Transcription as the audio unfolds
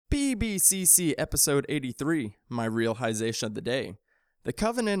ABCC episode 83, my realization of the day. The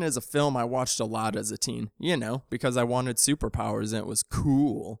Covenant is a film I watched a lot as a teen, because I wanted superpowers and it was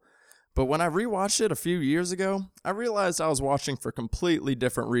cool. But when I rewatched it a few years ago, I realized I was watching for completely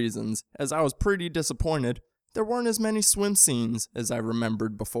different reasons, as I was pretty disappointed there weren't as many swim scenes as I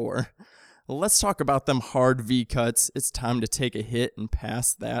remembered before. Let's talk about them hard V-cuts. It's time to take a hit and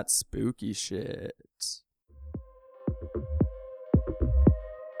pass that spooky shit.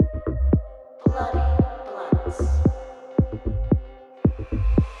 Bloody Blunts.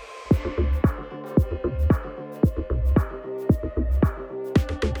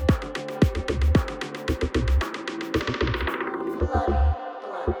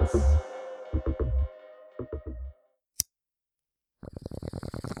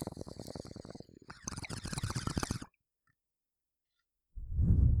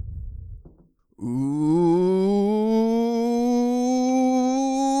 Ooh,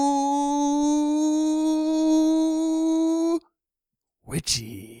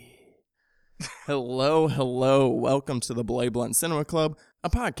 witchy. Hello. Welcome to the Bloody Blunt Cinema Club, a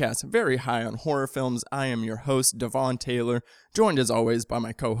podcast very high on horror films. I am your host, Devon Taylor, joined as always by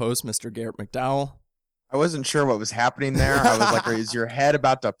my co-host, Mr. Garrett McDowell. I wasn't sure what was happening there. I was like, is your head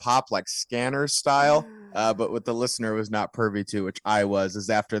about to pop like scanner style? But what the listener was not privy to, which I was, is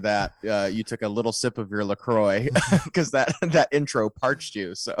after that, you took a little sip of your LaCroix because that intro parched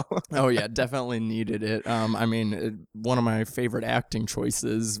you. So, oh yeah, definitely needed it. One of my favorite acting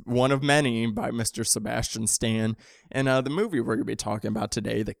choices, one of many, by Mr. Sebastian Stan. And the movie we're going to be talking about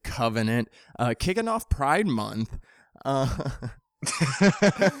today, The Covenant, kicking off Pride Month.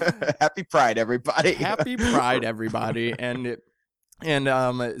 Happy Pride, everybody. Happy Pride, everybody.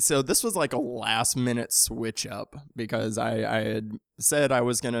 So this was like a last minute switch up because I had said I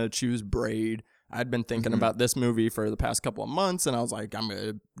was going to choose Braid. I'd been thinking about this movie for the past couple of months, and I was like, I'm going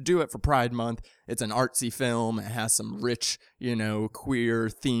to do it for Pride Month. It's an artsy film. It has some rich, queer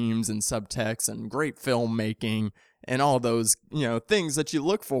themes and subtext and great filmmaking and all those, things that you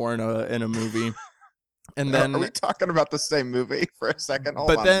look for in a movie. And then are we talking about the same movie for a second?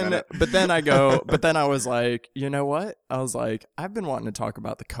 Hold on a minute. But then I was like, you know what? I was like, I've been wanting to talk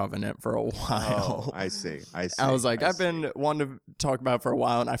about The Covenant for a while. Oh, I see. I was like, I've been wanting to talk about it for a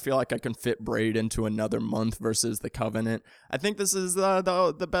while, and I feel like I can fit Braid into another month versus The Covenant. I think this is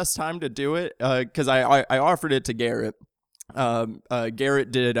the best time to do it because I offered it to Garrett.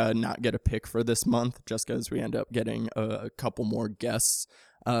 Garrett did not get a pick for this month just because we end up getting a couple more guests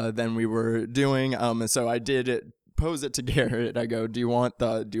than we were doing. And so I did pose it to Garrett. I go, do you want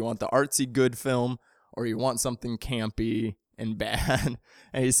the artsy good film, or you want something campy and bad?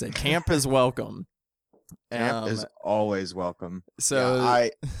 And he said, camp is welcome. Camp is always welcome. So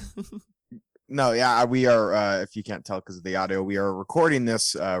we are, if you can't tell because of the audio, we are recording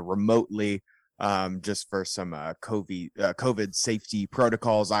this remotely. Just for some COVID safety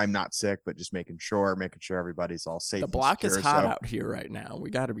protocols. I'm not sick, but just making sure everybody's all safe. The block is hot out here right now. We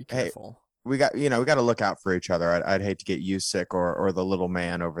got to be careful. Hey, we got to look out for each other. I'd hate to get you sick or the little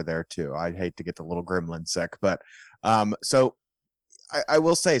man over there too. I'd hate to get the little gremlin sick, but so I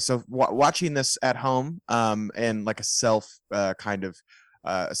will say, so watching this at home and like a self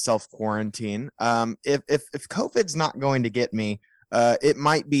self quarantine. If COVID's not going to get me, it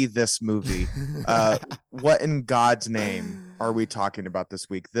might be this movie. What in God's name are we talking about this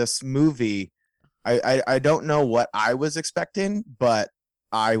week? This movie, I don't know what I was expecting, but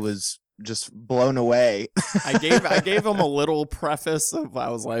I was just blown away. I gave him a little preface of I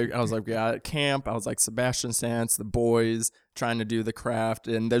was like, yeah, at camp. I was like, Sebastian Stan, the boys trying to do the craft,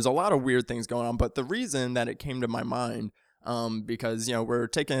 and there's a lot of weird things going on. But the reason that it came to my mind, because we're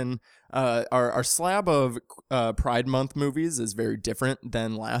taking our slab of Pride Month movies is very different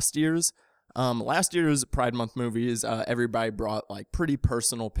than last year's. Last year's Pride Month movies, everybody brought like pretty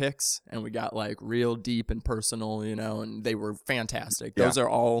personal picks, and we got like real deep and personal, and they were fantastic. Those are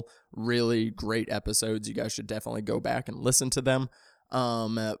all really great episodes. You guys should definitely go back and listen to them.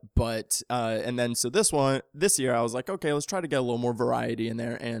 And then so this year I was like, okay, let's try to get a little more variety in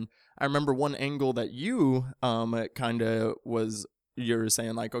there. And I remember one angle that you you're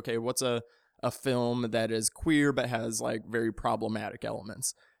saying like, okay, what's a film that is queer but has like very problematic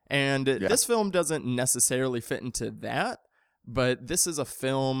elements? And this film doesn't necessarily fit into that, but this is a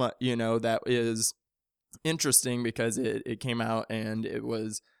film, that is interesting because it came out and it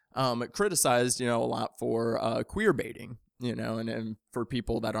was criticized, a lot for queer baiting, and for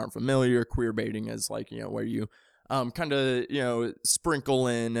people that aren't familiar, queer baiting is like, where you sprinkle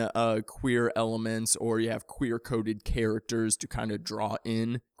in queer elements, or you have queer coded characters to kind of draw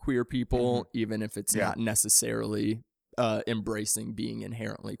in queer people, even if it's not necessarily embracing being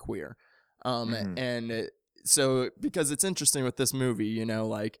inherently queer. Mhm. So because it's interesting with this movie, you know,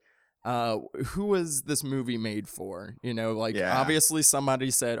 like who was this movie made for? You know, like Yeah. obviously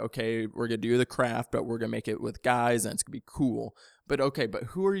somebody said, okay, we're gonna do The Craft, but we're gonna make it with guys and it's gonna be cool. But okay, but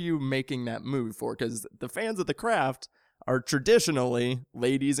who are you making that movie for? Because the fans of The Craft are traditionally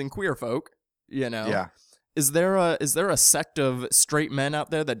ladies and queer folk, you know. Yeah. Is there a sect of straight men out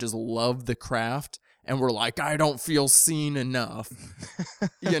there that just love The Craft and we're like, I don't feel seen enough?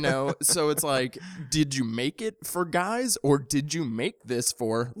 You know, so it's like, did you make it for guys or did you make this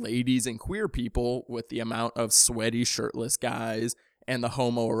for ladies and queer people with the amount of sweaty shirtless guys and the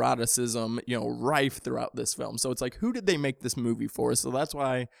homoeroticism, you know, rife throughout this film? So it's like, who did they make this movie for? So that's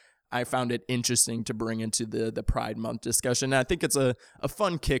why I found it interesting to bring into the Pride Month discussion. And I think it's a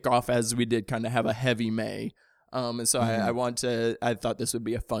fun kickoff, as we did kind of have a heavy May. And so I thought this would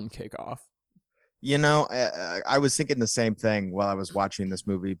be a fun kickoff. You know, I was thinking the same thing while I was watching this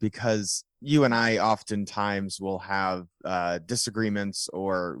movie, because you and I oftentimes will have disagreements,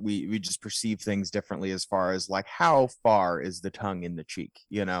 or we just perceive things differently as far as like how far is the tongue in the cheek.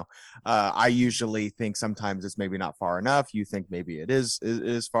 You know, I usually think sometimes it's maybe not far enough. You think maybe it is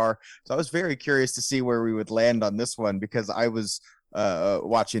far. So I was very curious to see where we would land on this one, because I was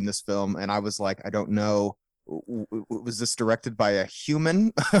watching this film and I was like, I don't know. Was this directed by a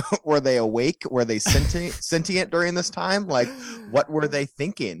human? Were they awake? Were they sentient during this time? Like, what were they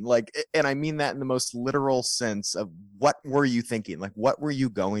thinking? Like, and I mean that in the most literal sense of what were you thinking? Like, what were you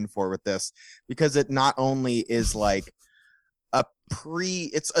going for with this? Because it not only is like a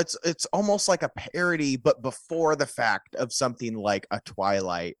it's almost like a parody, but before the fact, of something like a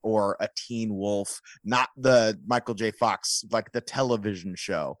Twilight or a Teen Wolf, not the Michael J. Fox, like the television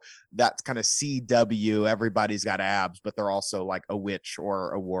show. That's kind of CW, everybody's got abs, but they're also like a witch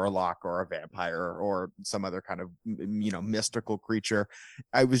or a warlock or a vampire or some other kind of, you know, mystical creature.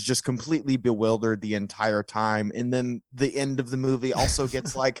 I was just completely bewildered the entire time. And then the end of the movie also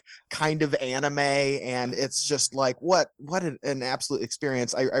gets like kind of anime, and it's just like, what an absolute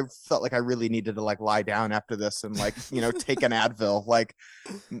experience. I felt like I really needed to like lie down after this and like, you know, take an Advil. Like,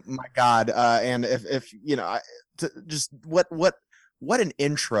 my God. And if you know, just what an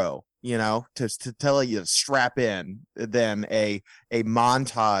intro, you know, to tell you to strap in, then a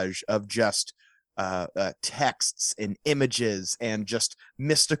montage of just texts and images and just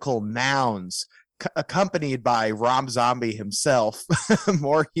mystical nouns, accompanied by Rob Zombie himself,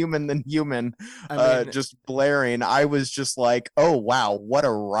 more human than human, I mean, just blaring. I was just like, oh wow, what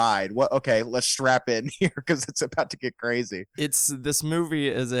a ride. What Okay, let's strap in here, because it's about to get crazy. this movie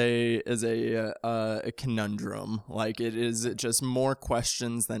is a conundrum. Like, it is just more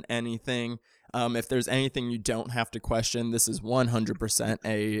questions than anything. If there's anything you don't have to question, this is 100%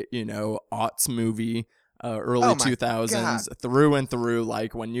 a, you know, aughts movie. Early Oh my 2000s God. through and through.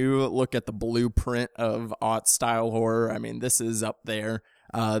 Like, when you look at the blueprint of aught style horror, I mean, this is up there.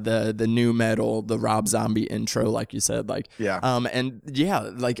 The new metal, the Rob Zombie intro, like you said, like, Yeah. and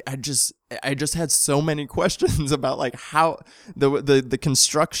yeah, like I just had so many questions about like how the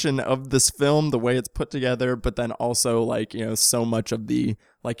construction of this film, the way it's put together, but then also like, you know, so much of the,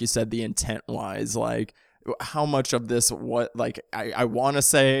 like you said, the intent wise, like how much of this, what, like I want to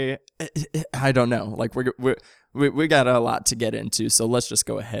say, I don't know, like we got a lot to get into, so let's just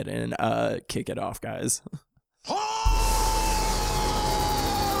go ahead and kick it off, guys.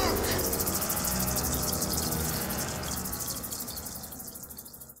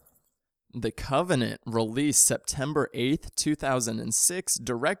 The Covenant, released September 8th, 2006,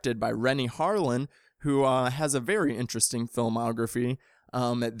 directed by Renny Harlin, who has a very interesting filmography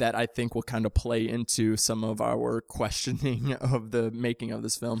that I think will kind of play into some of our questioning of the making of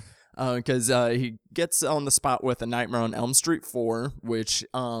this film. Because he gets on the spot with A Nightmare on Elm Street 4, which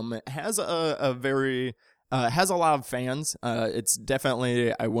has a very... has a lot of fans. It's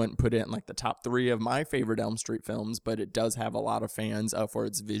definitely, I wouldn't put it in like the top 3 of my favorite Elm Street films, but it does have a lot of fans for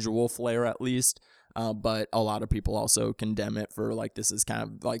its visual flair, at least. But a lot of people also condemn it for like, this is kind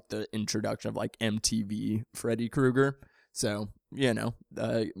of like the introduction of like MTV Freddy Krueger. So, you know,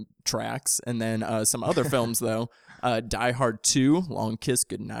 tracks. And then some other films, though. Die Hard 2, Long Kiss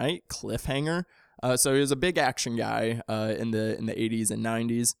Goodnight, Cliffhanger. So he was a big action guy in the 80s and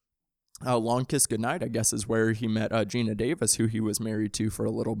 90s. Long Kiss Goodnight, I guess, is where he met Gina Davis, who he was married to for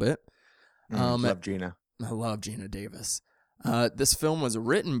a little bit. Love Gina. I love Gina Davis. This film was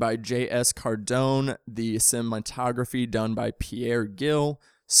written by J.S. Cardone, the cinematography done by Pierre Gill,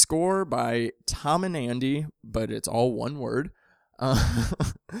 score by Tom and Andy, but it's all one word.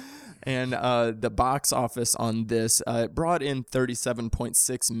 And the box office on this brought in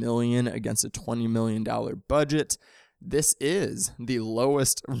 $37.6 million against a $20 million budget. this is the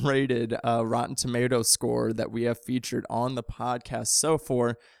lowest rated Rotten Tomato score that we have featured on the podcast so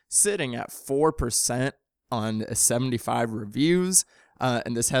far, sitting at 4% on 75 reviews.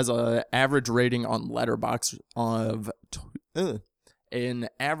 And this has an average rating on Letterboxd of an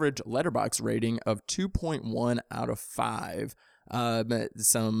average Letterboxd rating of 2.1 out of 5.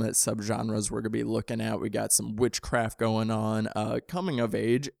 Some subgenres we're going to be looking at. We got some witchcraft going on, coming of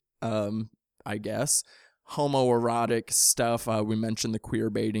age, I guess, homoerotic stuff. We mentioned the queer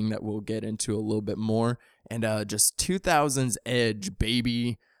baiting that we'll get into a little bit more, and just 2000s edge,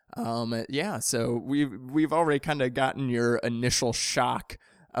 baby. Yeah, so we've already kind of gotten your initial shock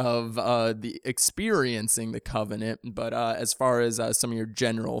of the experiencing the Covenant, but as far as some of your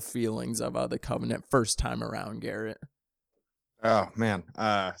general feelings of the Covenant first time around, Garrett. Oh man,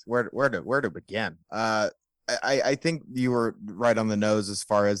 where to begin? I think you were right on the nose as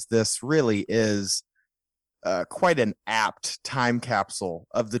far as this really is quite an apt time capsule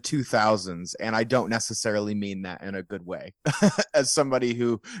of the 2000s, and I don't necessarily mean that in a good way. As somebody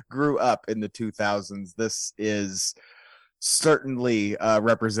who grew up in the 2000s, this is certainly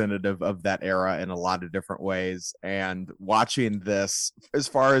representative of that era in a lot of different ways. And watching this, as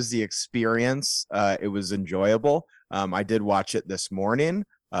far as the experience, it was enjoyable. I did watch it this morning.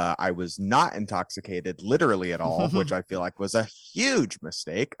 I was not intoxicated literally at all, which I feel like was a huge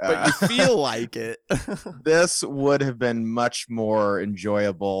mistake. But you feel like it. This would have been much more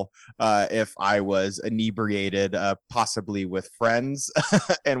enjoyable if I was inebriated, possibly with friends,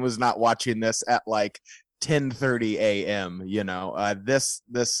 and was not watching this at like 10:30 a.m. This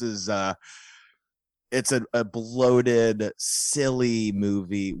is it's a bloated, silly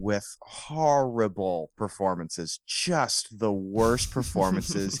movie with horrible performances, just the worst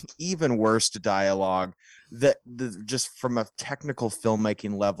performances, even worse dialogue. Just from a technical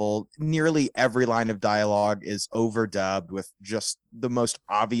filmmaking level, nearly every line of dialogue is overdubbed with just the most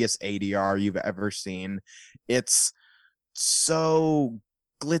obvious ADR you've ever seen. It's so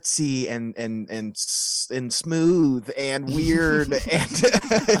glitzy and smooth and weird, and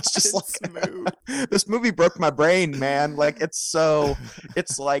it's just like this movie broke my brain, man. Like it's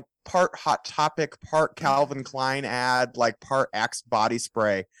like part Hot Topic, part Calvin Klein ad, like part Axe body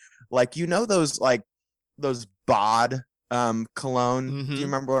spray. Like those bod cologne. Do you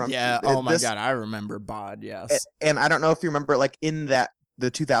remember what I'm? Yeah. Oh my god, I remember bod. Yes. And I don't know if you remember, like in the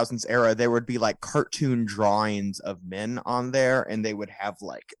 2000s era, there would be like cartoon drawings of men on there, and they would have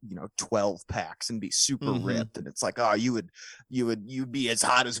like 12 packs and be super ripped, and it's like, oh, you'd be as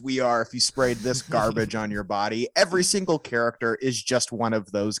hot as we are if you sprayed this garbage on your body. Every single character is just one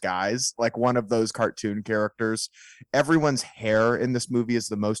of those guys, like one of those cartoon characters. Everyone's hair in this movie is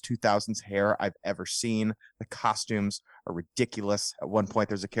the most 2000s hair I've ever seen. The costumes are ridiculous. At one point,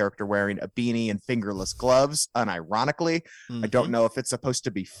 there's a character wearing a beanie and fingerless gloves, unironically. I don't know if it's supposed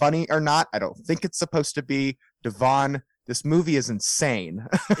to be funny or not. I don't think it's supposed to be. Devon, this movie is insane.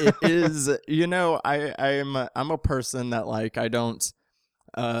 It is. I'm a person that like I don't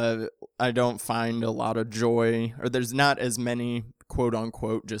find a lot of joy, or there's not as many quote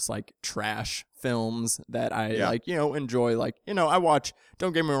unquote just like trash films that I enjoy. Like, I watch,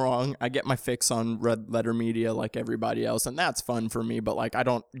 don't get me wrong, I get my fix on Red Letter Media like everybody else, and that's fun for me, but like I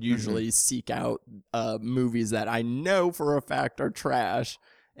don't usually seek out movies that I know for a fact are trash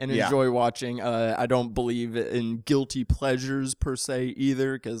and enjoy watching. I don't believe in guilty pleasures per se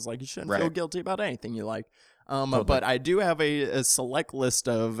either, because like you shouldn't feel guilty about anything you like. Totally. But I do have a select list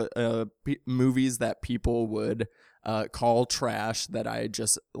of movies that people would call trash that I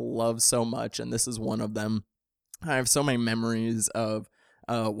just love so much, and this is one of them. I have so many memories of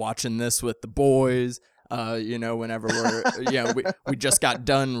watching this with the boys. Whenever we're we just got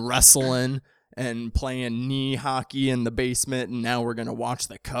done wrestling and playing knee hockey in the basement, and now we're gonna watch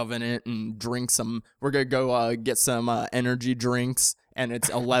The Covenant and drink some. We're gonna go get some energy drinks, and it's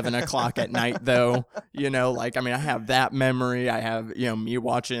 11 o'clock at night though. I have that memory. I have me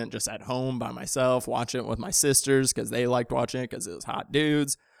watching it just at home by myself, watching it with my sisters because they liked watching it because it was hot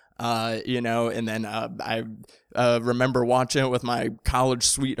dudes. And then I remember watching it with my college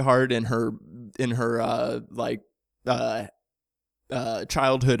sweetheart in her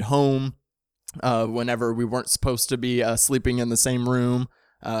childhood home. Whenever we weren't supposed to be sleeping in the same room,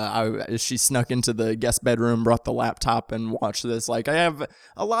 she snuck into the guest bedroom, brought the laptop, and watched this. Like, I have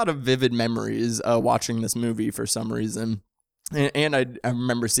a lot of vivid memories watching this movie for some reason. And I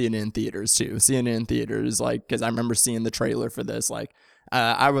remember seeing it in theaters too. Like, because I remember seeing the trailer for this. Like,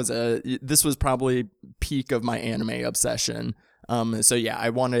 this was probably peak of my anime obsession. So yeah, I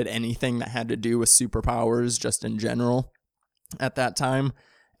wanted anything that had to do with superpowers just in general at that time.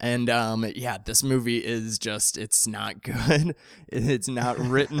 And yeah, this movie is just, it's not good. It's not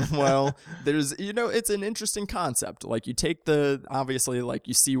written well. There's, it's an interesting concept. Like you take obviously, like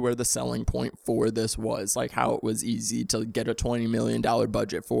you see where the selling point for this was, like how it was easy to get a $20 million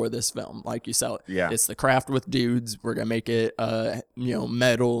budget for this film. Like you sell it. Yeah. It's the craft with dudes. We're going to make it,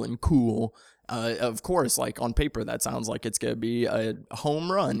 metal and cool. Of course, like on paper, that sounds like it's going to be a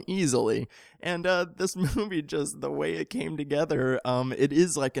home run easily. And this movie, just the way it came together, it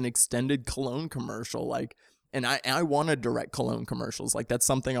is like an extended cologne commercial. Like, and I want to direct cologne commercials. Like that's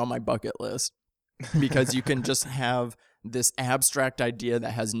something on my bucket list because you can just have this abstract idea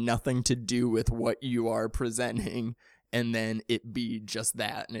that has nothing to do with what you are presenting, and then it be just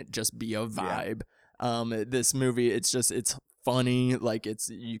that, and it just be a vibe. This movie, it's funny. Like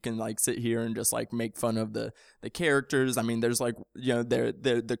you can like sit here and just like make fun of the characters. I mean, there's like,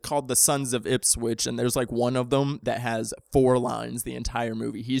 they're called the Sons of Ipswich, and there's like one of them that has 4 lines the entire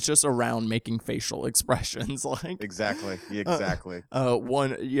movie. He's just around making facial expressions. Like Exactly.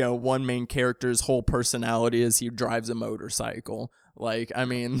 One main character's whole personality is he drives a motorcycle. Like, I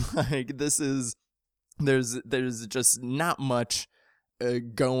mean, like there's just not much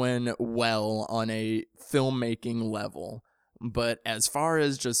going well on a filmmaking level. But as far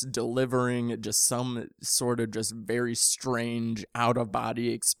as just delivering just some sort of just very strange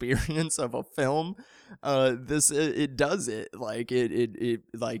out-of-body experience of a film, it does it. Like it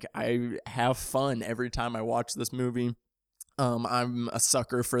like I have fun every time I watch this movie. I'm a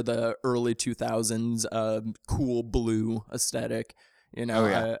sucker for the early 2000s cool blue aesthetic. Oh,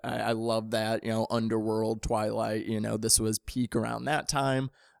 yeah. I love that. Underworld, Twilight. This was peak around that time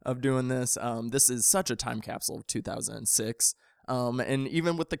of doing this. This is such a time capsule of 2006. And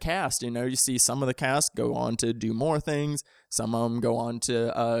even with the cast, you see some of the cast go on to do more things. Some of them go on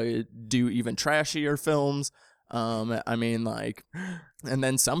to do even trashier films. I mean, like, and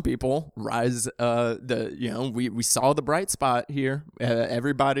then some people rise. We saw the bright spot here.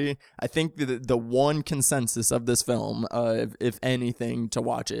 Everybody, I think the one consensus of this film, if anything to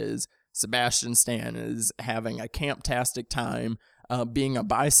watch, is Sebastian Stan is having a camptastic time. Being a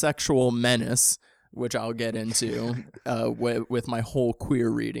bisexual menace, which I'll get into with my whole queer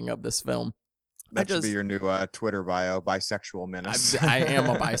reading of this film. That should be your new Twitter bio, bisexual menace. I am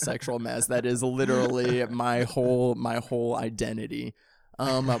a bisexual menace. That is literally my whole identity.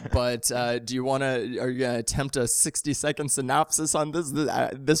 But do you want to? Are you gonna attempt a 60-second synopsis on this?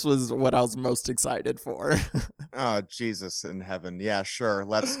 This was what I was most excited for. Oh, Jesus in heaven! Yeah, sure.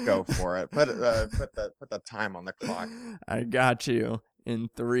 Let's go for it. Put the time on the clock. I got you in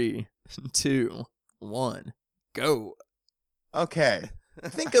 3, 2, 1, go. Okay.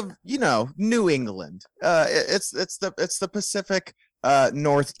 Think of New England. It's the Pacific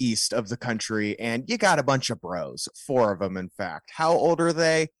northeast of the country, and you got a bunch of bros, 4 of them in fact. How old are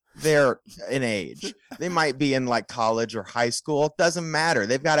they? They're in age. They might be in like college or high school. It doesn't matter.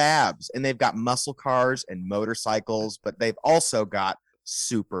 They've got abs and they've got muscle cars and motorcycles, but they've also got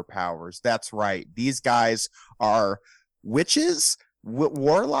superpowers. That's right. These guys are witches,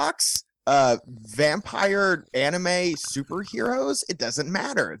 warlocks, vampire anime superheroes. It doesn't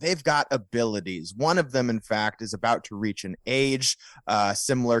matter. They've got abilities. One of them, in fact, is about to reach an age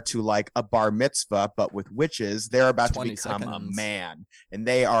similar to like a bar mitzvah, but with witches. They're about to become a man, and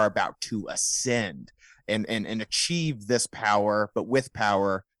they are about to ascend and achieve this power. But with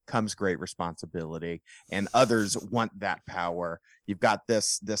power comes great responsibility, and others want that power. You've got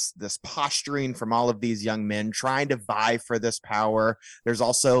this posturing from all of these young men trying to vie for this power. There's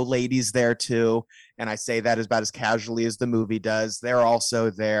also ladies there too, and I say that about as casually as the movie does. They're also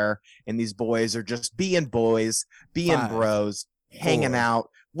there, and these boys are just being boys, being 5, bros, 4, hanging out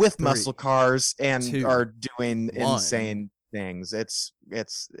with 3, muscle cars, and 2, are doing 1. insane things. It's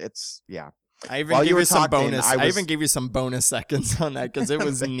yeah. I even gave you some bonus seconds on that because it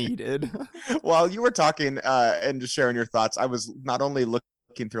was needed. While you were talking and just sharing your thoughts, I was not only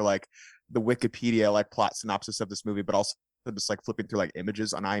looking through like the Wikipedia like plot synopsis of this movie, but also just like flipping through like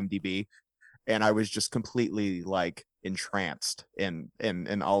images on IMDb, and I was just completely like entranced in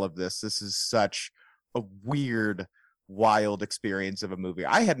all of this. This is such a weird, wild experience of a movie.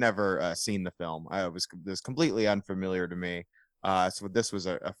 I had never seen the film. It was completely unfamiliar to me. So this was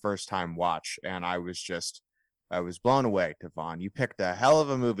a first time watch, and I was blown away. Devon, you picked a hell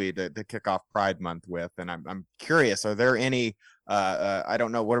of a movie to kick off Pride Month with, and I'm curious, are there any I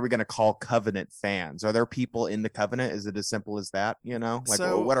don't know, what are we going to call Covenant fans? Are there people in the Covenant? Is it as simple as that? Like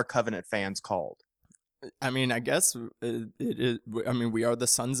what are Covenant fans called? I mean, I guess we are the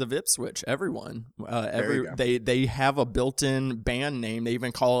Sons of Ipswich. Everyone, they have a built-in band name. They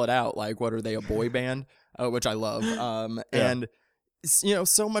even call it out. Like, what are they? A boy band, which I love. And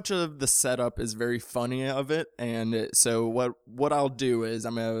So much of the setup is very funny of it, and so what I'll do is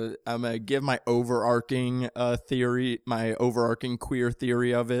I'm gonna give my overarching theory, my overarching queer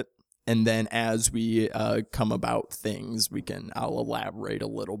theory of it, and then as we come about things, I'll elaborate a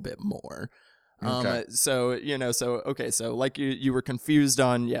little bit more. Okay. So like you were confused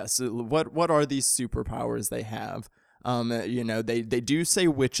on, yes, what are these superpowers they have? They do say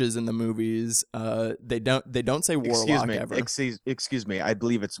witches in the movies. They don't say Excuse warlock me. ever. Excuse me. I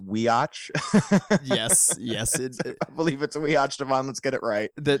believe it's Weotch. Yes. I believe it's Weotch, Devon. Let's get it right.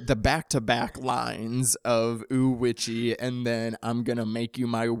 The back-to-back lines of "ooh witchy" and then "I'm gonna make you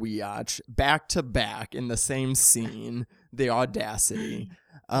my weotch" back to back in the same scene. The audacity.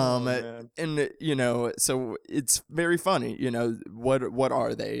 Man. And so it's very funny. What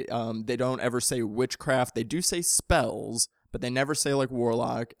are they? They don't ever say witchcraft. They do say spells, but they never say like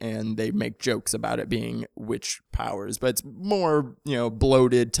warlock, and they make jokes about it being witch powers, but it's more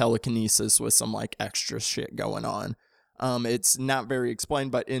bloated telekinesis with some like extra shit going on. It's not very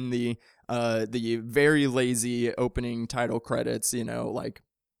explained, but in the very lazy opening title credits, like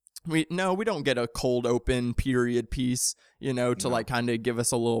we don't get a cold open period piece, to No. like kind of give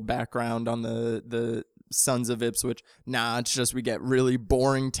us a little background on the Sons of Ipswich. Nah, it's just we get really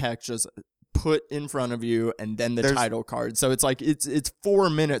boring text just put in front of you and then the There's title card. So it's like it's 4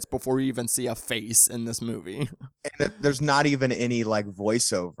 minutes before you even see a face in this movie. there's not even any like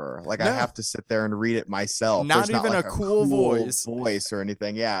voiceover. Like I No. have to sit there and read it myself. Not There's not even like a cool voice. voice or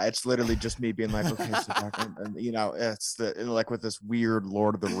anything. Yeah, it's literally just me being like, okay, so back and it's like with this weird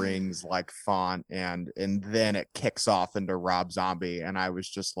Lord of the Rings like font, and then it kicks off into Rob Zombie, and I was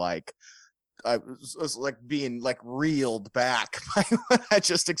just like, I was like being like reeled back by what I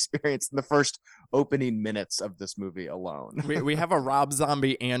just experienced in the first opening minutes of this movie alone. we have a Rob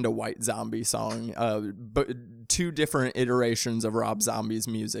Zombie and a White Zombie song, but 2 different iterations of Rob Zombie's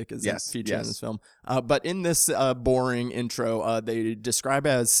music is featured in this film. But in this boring intro, they describe it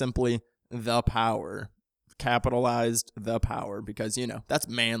as simply the power, capitalized the power, because that's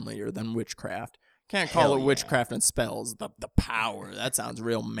manlier than witchcraft. Can't call Hell it yeah. witchcraft and spells. The power, that sounds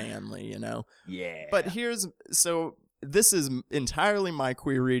real manly, Yeah. But this is entirely my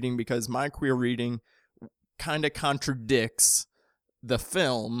queer reading, because my queer reading kind of contradicts the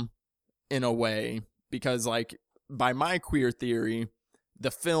film in a way, because like by my queer theory,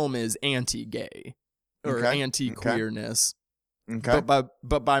 the film is anti-gay or Okay. anti-queerness. Okay.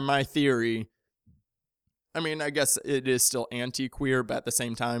 But by my theory, I mean, I guess it is still anti-queer, but at the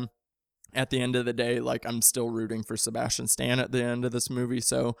same time, at the end of the day, like I'm still rooting for Sebastian Stan at the end of this movie.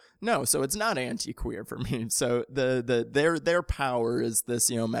 So it's not anti-queer for me. So their power is this,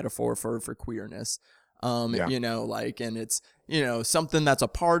 metaphor for queerness. Yeah. And it's, something that's a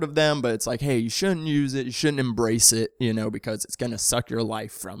part of them, but it's like, hey, you shouldn't use it. You shouldn't embrace it, because it's going to suck your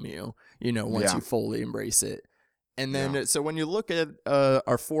life from you, once Yeah. you fully embrace it. And then, Yeah. so when you look at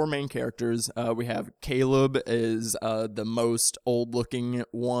our 4 main characters, we have Caleb is the most old-looking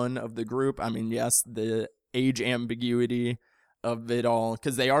one of the group. I mean, yes, the age ambiguity of it all,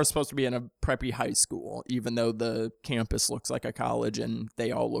 because they are supposed to be in a preppy high school, even though the campus looks like a college and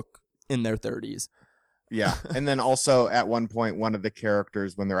they all look in their 30s. Yeah. And then also at one point, one of the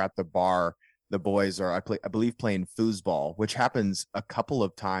characters, when they're at the bar, the boys are, I believe, playing foosball, which happens a couple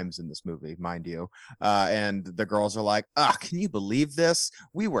of times in this movie, mind you. And the girls are like, can you believe this?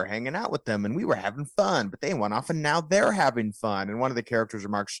 We were hanging out with them and we were having fun, but they went off and now they're having fun. And one of the characters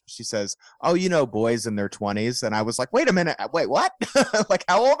remarks, she says, oh, boys in their 20s. And I was like, wait a minute. Wait, what? Like,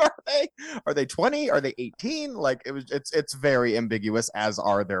 how old are they? Are they 20? Are they 18? Like, it's very ambiguous, as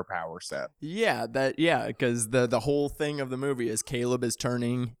are their power set. Yeah, because the whole thing of the movie is Caleb is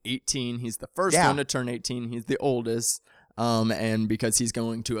turning 18. He's the first Yeah. one to turn 18. He's the oldest. And because he's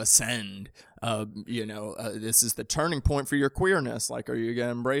going to ascend, this is the turning point for your queerness. Like, are you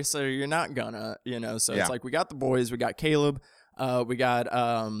gonna embrace it or you're not gonna? So Yeah. it's like we got the boys, we got Caleb, we got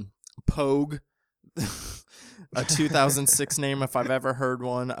Pogue. A 2006 name if I've ever heard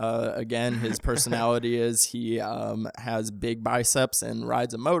one. Again, his personality is he has big biceps and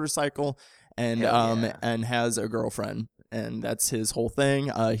rides a motorcycle and Hell yeah. and has a girlfriend, and that's his whole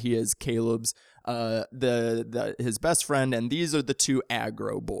thing. He is Caleb's his best friend, and these are the 2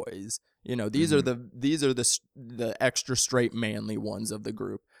 aggro boys. These are the extra straight manly ones of the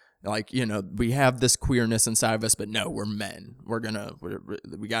group. Like, we have this queerness inside of us, but no, we're men.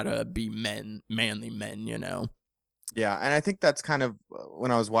 We gotta be men, manly men, Yeah, and I think that's kind of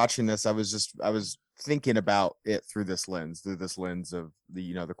when I was watching this, I was thinking about it through this lens of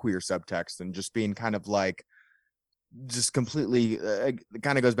the the queer subtext, and just being kind of like, just completely it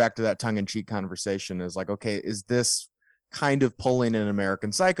kind of goes back to that tongue-in-cheek conversation, is like, okay, is this kind of pulling an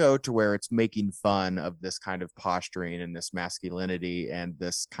American Psycho to where it's making fun of this kind of posturing and this masculinity and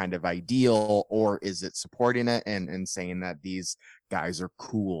this kind of ideal, or is it supporting it and saying that these guys are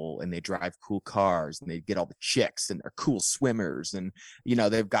cool and they drive cool cars and they get all the chicks and they're cool swimmers and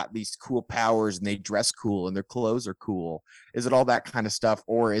they've got these cool powers and they dress cool and their clothes are cool? Is it all that kind of stuff,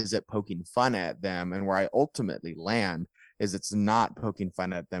 or is it poking fun at them? And where I ultimately land is it's not poking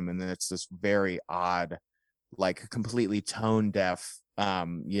fun at them, and then it's this very odd, like completely tone deaf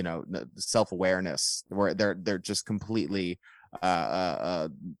self-awareness where they're just completely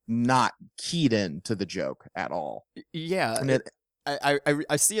not keyed in to the joke at all. Yeah. And it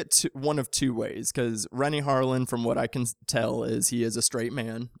I see it one of two ways, because Rennie Harlan, from what I can tell, is he is a straight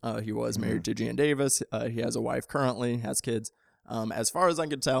man. He was married to Gian Davis. He has a wife currently, has kids. As far as I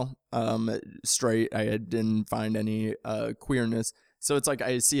could tell, straight. I didn't find any queerness. So it's like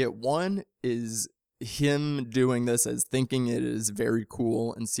I see it. One is him doing this as thinking it is very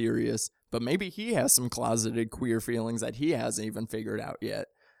cool and serious, but maybe he has some closeted queer feelings that he hasn't even figured out yet.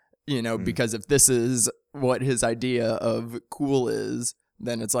 Because if this is what his idea of cool is,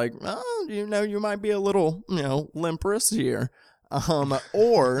 then it's like, oh, you might be a little, limp wrist here.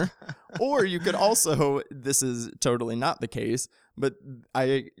 Or you could also, this is totally not the case, but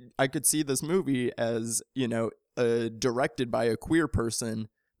I could see this movie as, directed by a queer person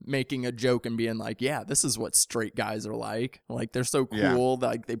making a joke and being like, yeah, this is what straight guys are like. Like, they're so cool. Yeah.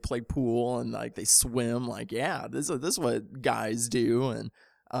 Like, they play pool and like they swim. Like, yeah, this is what guys do. And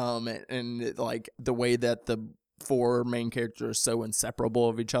like the way that the four main characters are so inseparable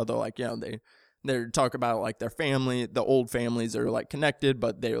of each other. Like, they talk about like their family, the old families are like connected,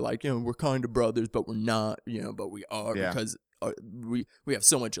 but they're like, we're kind of brothers, but we're not, but we are because we have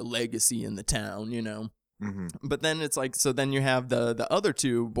so much legacy in the town, Mm-hmm. But then it's like, so then you have the other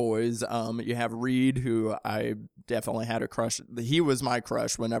two boys. You have Reed, who I definitely had a crush. He was my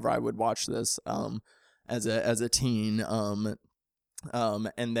crush whenever I would watch this as a teen.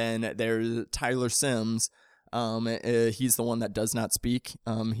 And then there's Tyler Sims. He's the one that does not speak.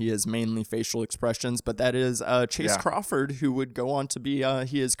 He is mainly facial expressions, but that is Chase Crawford, who would go on to be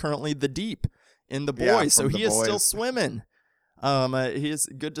he is currently the Deep in The Boys, so he is still swimming. He is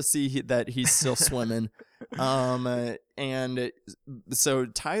good to see that he's still swimming. And so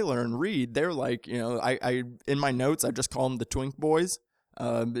Tyler and Reed, they're like, I in my notes I just call them the Twink Boys.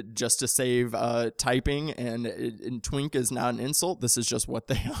 Just to save typing, and twink is not an insult. This is just what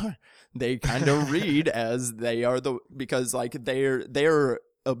they are. They kind of read as they are because like they're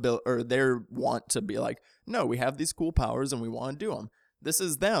want to be like, no, we have these cool powers and we want to do them. This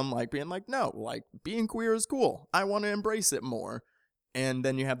is them like being like, no, like being queer is cool. I want to embrace it more. And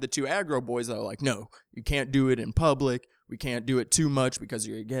then you have the two aggro boys that are like, no, you can't do it in public. We can't do it too much because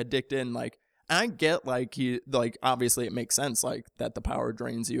you get addicted. And like, I get like obviously it makes sense like that the power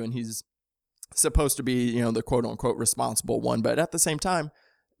drains you and he's supposed to be, the quote unquote responsible one. But at the same time,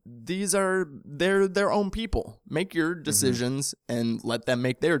 they're their own people. Make your decisions and let them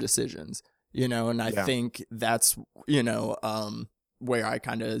make their decisions, and I think that's, where I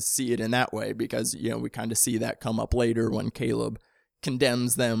kind of see it in that way, because, we kind of see that come up later when Caleb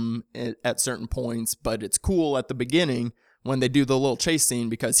condemns them at certain points, but it's cool at the beginning when they do the little chase scene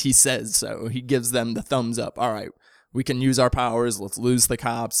because he says so. He gives them the thumbs up. All right, we can use our powers. Let's lose the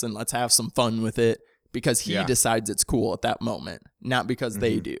cops and let's have some fun with it, because he decides it's cool at that moment, not because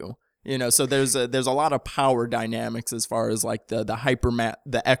they do. So there's a lot of power dynamics as far as like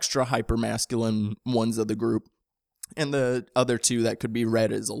the extra hyper masculine ones of the group, and the other two that could be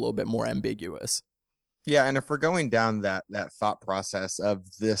read as a little bit more ambiguous. Yeah, and if we're going down that thought process of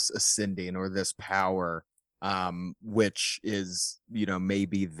this ascending or this power, which is,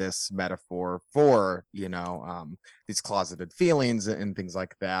 maybe this metaphor for, these closeted feelings and things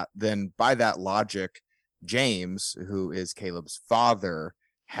like that, then by that logic, James, who is Caleb's father,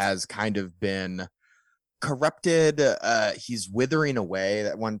 has kind of been corrupted. He's withering away.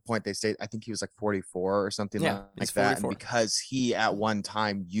 At one point they say, I think he was like 44 or something like that. And because he at one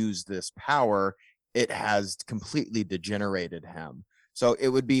time used this power, it has completely degenerated him. So it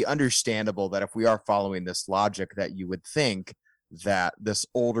would be understandable that if we are following this logic, that you would think that this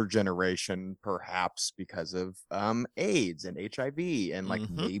older generation, perhaps because of AIDS and HIV and like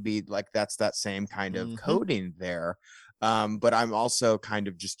maybe like that's that same kind of coding there. But I'm also kind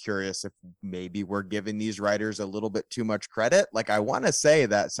of just curious if maybe we're giving these writers a little bit too much credit. Like, I want to say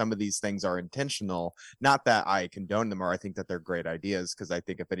that some of these things are intentional, not that I condone them or I think that they're great ideas, because I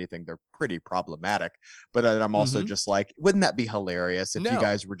think if anything, they're pretty problematic. But I'm also just like, wouldn't that be hilarious if you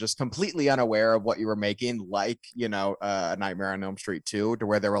guys were just completely unaware of what you were making, like, A Nightmare on Elm Street 2, to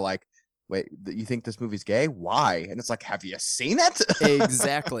where they were like, wait, you think this movie's gay? Why? And it's like, have you seen it?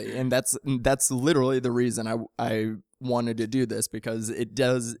 Exactly. And that's literally the reason I wanted to do this, because it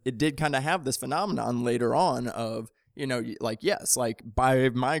did kind of have this phenomenon later on of, you know, like, yes, like by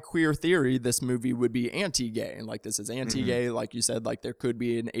my queer theory, this movie would be anti-gay. And like, this is anti-gay. Like you said, like there could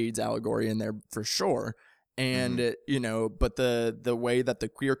be an AIDS allegory in there for sure. And, you know, but the way that the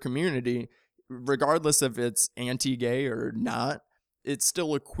queer community, regardless if it's anti-gay or not, it's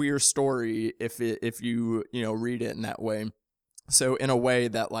still a queer story if you know, read it in that way. So in a way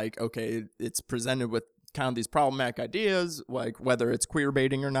that, like, okay, it's presented with kind of these problematic ideas, like whether it's queer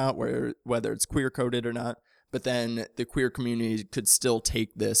baiting or not, whether it's queer coded or not, but then the queer community could still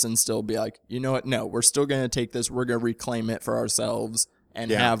take this and still be like, you know what, no, we're still going to take this, we're going to reclaim it for ourselves and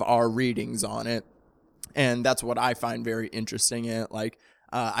have our readings on it. And that's what I find very interesting in it. Like,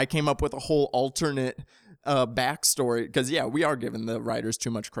 I came up with a whole alternate backstory, because we are giving the writers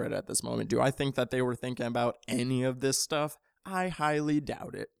too much credit at this moment. Do I think that they were thinking about any of this stuff? I highly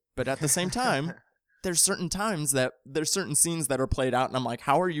doubt it. But at the same time, there's certain scenes that are played out, and I'm like,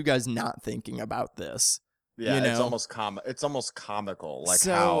 how are you guys not thinking about this? Yeah, you know? It's almost comical. Like,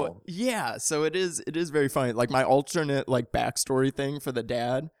 so, how? Yeah, so it is very funny. Like my alternate like backstory thing for the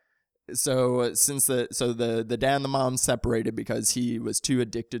dad. So since the dad and the mom separated because he was too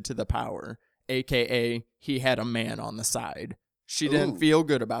addicted to the power, aka he had a man on the side. She didn't feel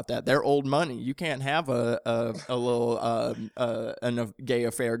good about that. They're old money. You can't have a little a gay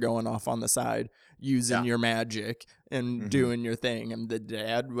affair going off on the side using your magic and doing your thing. And the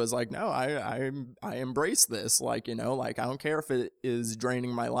dad was like, no, I embrace this. Like, you know, like I don't care if it is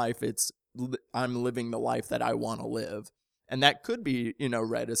draining my life. I'm living the life that I want to live. And that could be, you know,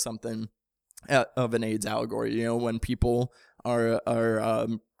 read as something of an AIDS allegory. You know, when people are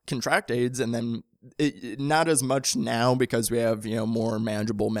contract AIDS, and then not as much now because we have, you know, more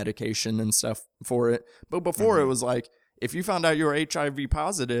manageable medication and stuff for it. But before it was like, if you found out you were HIV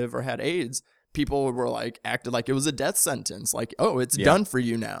positive or had AIDS, people were like, acted like it was a death sentence. Like, oh, it's done for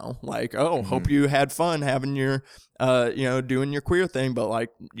you now. Like, oh, hope you had fun having your, you know, doing your queer thing, but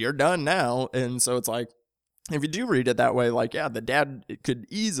like, you're done now. And so it's like, if you do read it that way, like, yeah, the dad, it could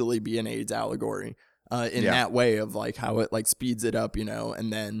easily be an AIDS allegory in that way of like how it like speeds it up, you know,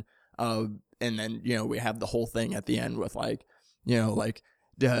 and then, you know, we have the whole thing at the end with like, you know, like,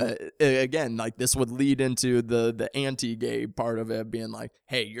 again, like this would lead into the anti-gay part of it being like,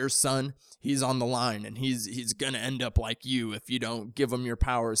 hey, your son, he's on the line and he's gonna end up like you if you don't give him your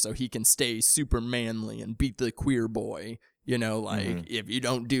power so he can stay super manly and beat the queer boy, you know, like if you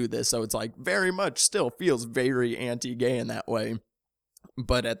don't do this. So it's like very much still feels very anti-gay in that way,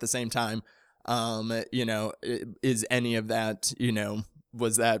 but at the same time, you know, is any of that, you know,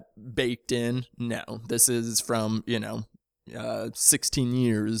 was that baked in? No, this is from, you know, 16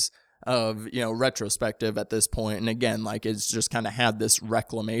 years of, you know, retrospective at this point. And again, like it's just kind of had this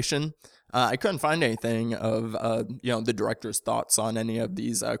reclamation. I couldn't find anything of, you know, the director's thoughts on any of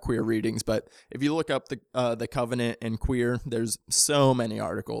these queer readings. But if you look up the Covenant and queer, there's so many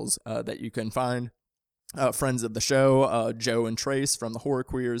articles that you can find. Friends of the show, Joe and Trace from the Horror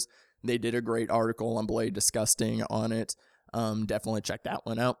Queers, they did a great article on Blade Disgusting on it. Definitely check that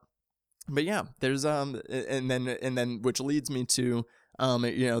one out. But yeah, there's and then which leads me to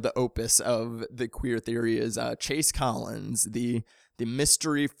you know, the opus of the queer theory is Chase Collins, the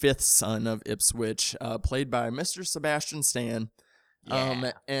mystery fifth son of Ipswich, played by Mr. Sebastian Stan.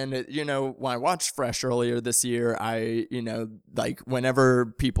 And you know, when I watched Fresh earlier this year, I, you know, like whenever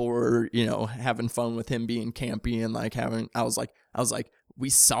people were, you know, having fun with him being campy and like I was like, we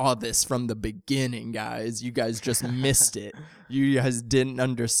saw this from the beginning, guys. You guys just missed it. You guys didn't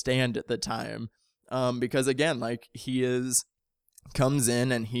understand at the time. Because again, like comes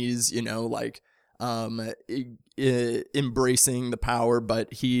in and he's, you know, like, embracing the power,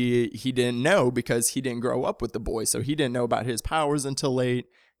 but he didn't know because he didn't grow up with the boy. So he didn't know about his powers until late.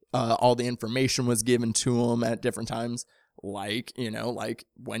 All the information was given to him at different times. Like, you know, like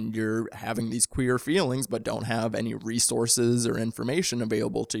when you're having these queer feelings, but don't have any resources or information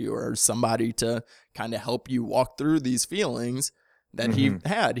available to you or somebody to kind of help you walk through these feelings that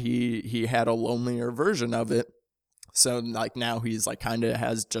he had a lonelier version of it. So like now he's like kind of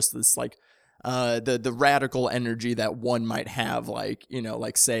has just this like, the radical energy that one might have, like, you know,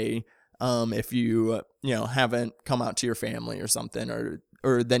 like say, if you, you know, haven't come out to your family or something,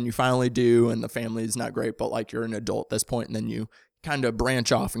 or then you finally do and the family is not great, but like you're an adult at this point, and then you kind of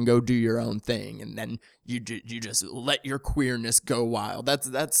branch off and go do your own thing, and then you just let your queerness go wild.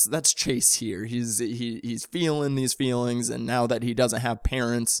 That's Chase here. He's feeling these feelings, and now that he doesn't have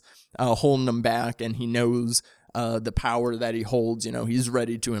parents holding him back, and he knows the power that he holds, you know, he's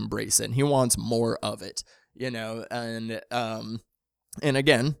ready to embrace it and he wants more of it, you know, and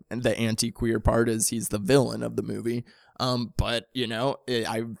again, the anti-queer part is he's the villain of the movie. But you know,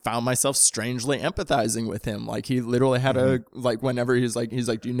 I found myself strangely empathizing with him. Like he literally had like whenever he's like,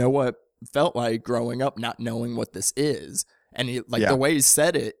 do you know what felt like growing up not knowing what this is? And he like the way he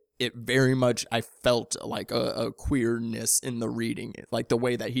said it, it very much, I felt like a queerness in the reading, like the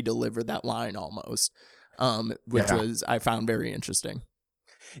way that he delivered that line almost, which was, I found very interesting.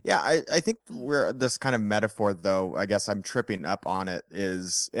 Yeah, I think where this kind of metaphor, though, I guess I'm tripping up on it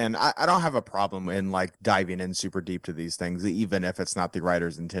is, and I don't have a problem in like diving in super deep to these things, even if it's not the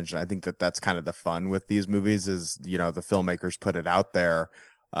writer's intention. I think that that's kind of the fun with these movies is, you know, the filmmakers put it out there.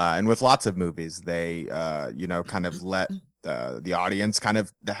 And with lots of movies, they, you know, kind of let the audience kind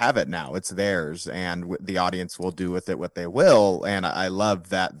of have it now. It's theirs, and the audience will do with it what they will. And I love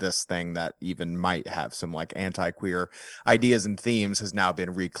that this thing that even might have some like anti-queer ideas and themes has now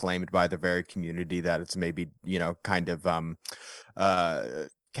been reclaimed by the very community that it's maybe, you know, kind of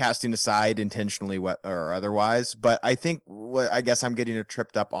casting aside intentionally or otherwise. But I think what I guess I'm getting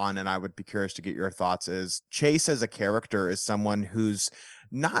tripped up on, and I would be curious to get your thoughts, is Chase as a character is someone who's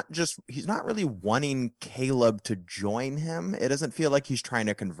he's not really wanting Caleb to join him. It doesn't feel like he's trying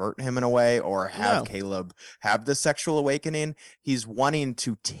to convert him in a way or have Caleb have this sexual awakening. He's wanting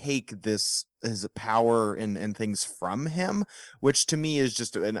to take his power and things from him, which to me is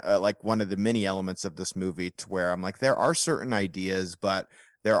just like one of the many elements of this movie to where I'm like, there are certain ideas, but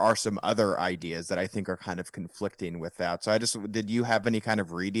there are some other ideas that I think are kind of conflicting with that. So did you have any kind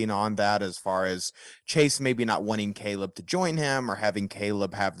of reading on that as far as Chase maybe not wanting Caleb to join him or having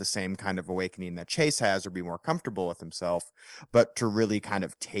Caleb have the same kind of awakening that Chase has or be more comfortable with himself, but to really kind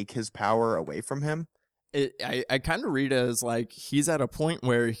of take his power away from him? I kind of read it as like he's at a point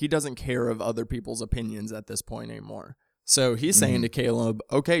where he doesn't care of other people's opinions at this point anymore. So he's saying to Caleb,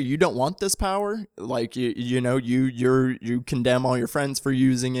 okay, you don't want this power? Like, you know, you condemn all your friends for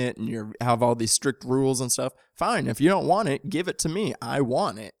using it and you have all these strict rules and stuff. Fine. If you don't want it, give it to me. I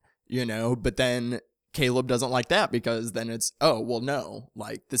want it, you know, but then Caleb doesn't like that because then it's, oh, well, no,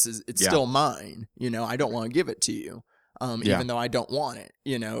 like it's still mine. You know, I don't want to give it to you. Even though I don't want it,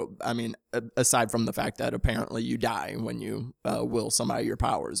 you know, I mean, aside from the fact that apparently you die when you will somebody your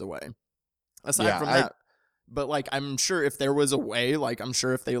powers away. Aside from that. But like, I'm sure if there was a way, like, I'm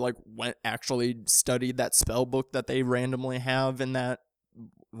sure if they like actually studied that spell book that they randomly have in that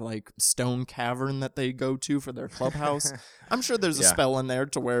like stone cavern that they go to for their clubhouse, I'm sure there's a spell in there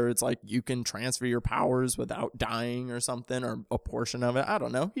to where it's like you can transfer your powers without dying or something, or a portion of it. I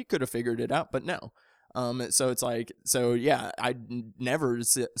don't know. He could have figured it out, but no. So it's like, so yeah, I never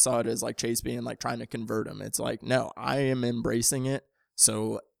saw it as like Chase being like trying to convert him. It's like, no, I am embracing it.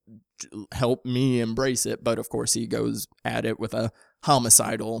 So help me embrace it. But of course he goes at it with a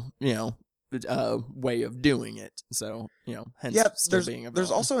homicidal, you know, way of doing it. So, you know, hence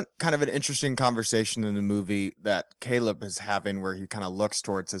there's also kind of an interesting conversation in the movie that Caleb is having where he kind of looks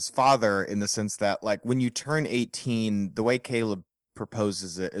towards his father, in the sense that like when you turn 18, the way Caleb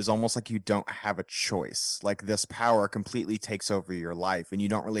proposes it is almost like you don't have a choice. Like this power completely takes over your life and you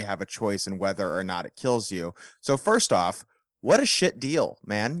don't really have a choice in whether or not it kills you. So first off, what a shit deal,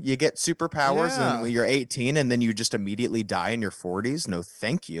 man. You get superpowers and when you're 18 and then you just immediately die in your 40s. No,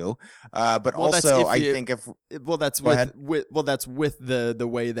 thank you. But well, also I think that's with the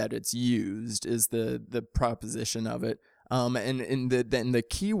way that it's used is the proposition of it. And the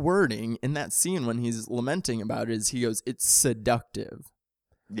key wording in that scene when he's lamenting about it is he goes, it's seductive.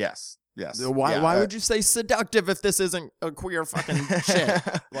 Yes. Yes. Why would you say seductive if this isn't a queer fucking shit?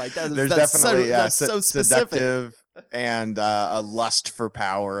 Like that's so specific. Seductive and a lust for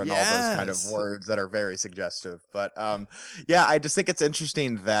power and all those kind of words that are very suggestive. But I just think it's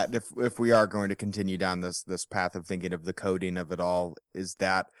interesting that if we are going to continue down this path of thinking of the coding of it all, is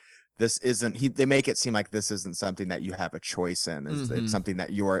that this isn't they make it seem like this isn't something that you have a choice in. It's something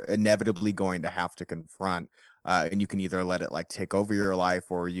that you are inevitably going to have to confront. And you can either let it like take over your life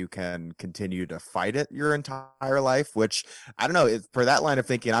or you can continue to fight it your entire life, which I don't know. For that line of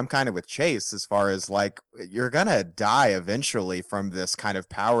thinking, I'm kind of with Chase as far as like, you're going to die eventually from this kind of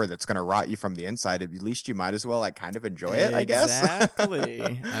power that's going to rot you from the inside. At least you might as well like kind of enjoy it, I guess.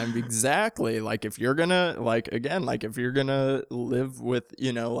 Exactly. Like if you're going to if you're going to live with,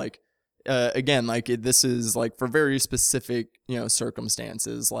 you know, like, again, like this is like for very specific, you know,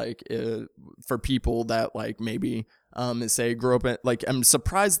 circumstances, like for people that like maybe say grew up in, like, I'm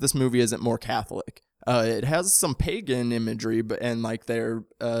surprised this movie isn't more Catholic. It has some pagan imagery, and like their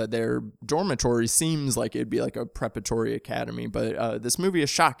dormitory seems like it'd be like a preparatory academy, but this movie is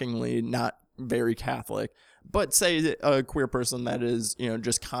shockingly not very Catholic. But say a queer person that is, you know,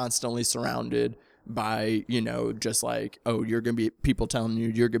 just constantly surrounded by, you know, just like, oh, you're gonna be people telling you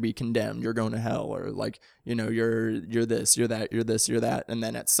you're gonna be condemned, you're going to hell, or like, you know, you're this, you're that, you're this, you're that, and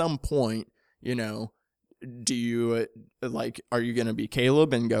then at some point, you know, do you like, are you gonna be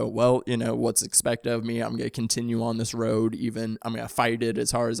Caleb and go, well, you know, what's expected of me, I'm gonna continue on this road, even I'm gonna fight it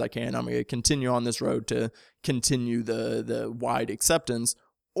as hard as I can, I'm gonna continue on this road to continue the wide acceptance,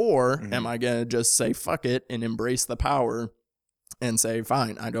 or am I gonna just say fuck it and embrace the power and say,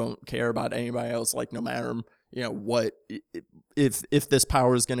 fine, I don't care about anybody else, like, no matter, you know, what, if this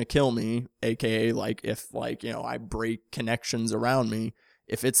power is going to kill me, aka, like, if, like, you know, I break connections around me,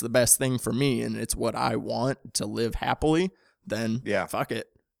 if it's the best thing for me and it's what I want to live happily, then fuck it.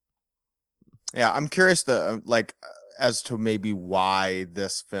 Yeah, I'm curious to as to maybe why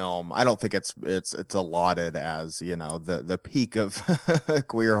this film. I don't think it's lauded as, you know, the peak of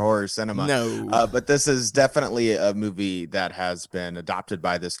queer horror cinema. No. But this is definitely a movie that has been adopted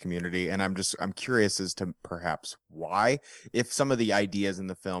by this community, and I'm curious as to perhaps why, if some of the ideas in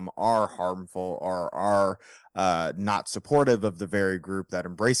the film are harmful or are not supportive of the very group that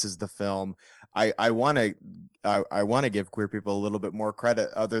embraces the film. I want to give queer people a little bit more credit,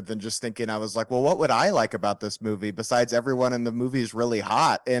 other than just thinking, I was like, well, what would I like about this movie besides everyone in the movie is really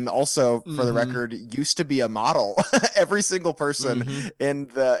hot, and also, for the record, used to be a model. Every single person in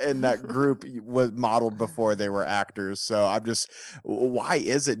that group was modeled before they were actors. So I'm just, why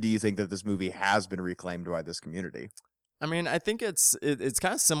is it, do you think, that this movie has been reclaimed by this community? I mean, I think it's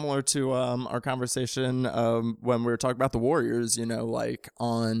kind of similar to our conversation when we were talking about the Warriors, you know, like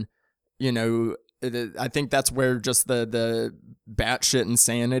on, you know, I think that's where just the batshit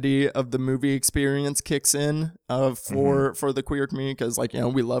insanity of the movie experience kicks in for the queer community, because, like, you know,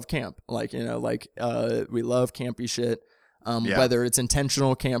 we love camp, like, you know, like we love campy shit, whether it's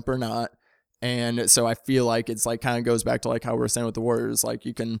intentional camp or not. And so I feel like it's like kind of goes back to like how we were saying with the Warriors, like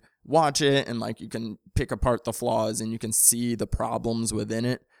you can watch it and like you can pick apart the flaws and you can see the problems within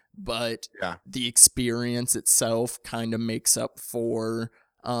it, but the experience itself kind of makes up for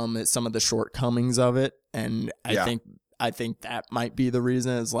some of the shortcomings of it. And I think that might be the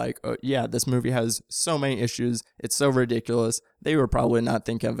reason, is like, this movie has so many issues, it's so ridiculous, they were probably not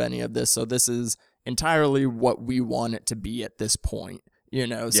thinking of any of this, so this is entirely what we want it to be at this point. You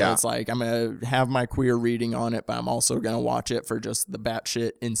know, so it's like, I'm going to have my queer reading on it, but I'm also going to watch it for just the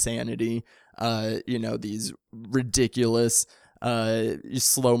batshit insanity, you know, these ridiculous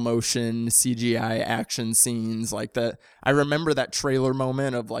slow motion CGI action scenes like that. I remember that trailer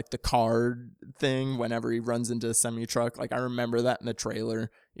moment of like the card thing whenever he runs into a semi truck. Like, I remember that in the trailer,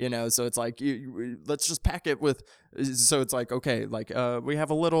 you know, so it's like, let's just pack it with, so it's like, okay, like, we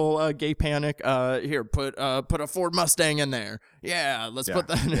have a little gay panic, here, put a Ford Mustang in there. Yeah, let's put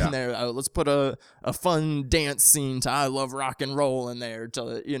that in there. Let's put a fun dance scene to I Love Rock and Roll in there,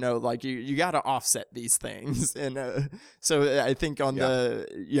 to, you know, like, you got to offset these things. And so I think on the,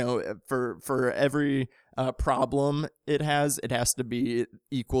 you know, for every problem it has to be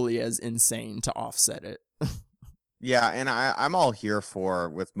equally as insane to offset it. Yeah, and I'm all here for,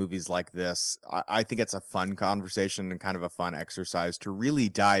 with movies like this. I think it's a fun conversation and kind of a fun exercise to really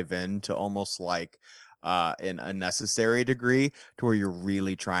dive into, almost like an unnecessary degree, to where you're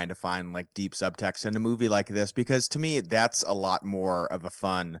really trying to find like deep subtext in a movie like this, because to me that's a lot more of a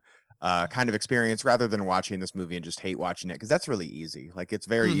fun kind of experience, rather than watching this movie and just hate watching it, because that's really easy. Like, it's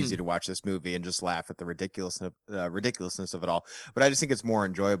very easy to watch this movie and just laugh at the ridiculousness of it all. But I just think it's more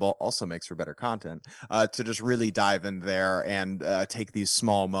enjoyable, also makes for better content, to just really dive in there and take these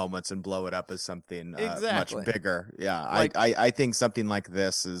small moments and blow it up as something much bigger. Yeah, like, I think something like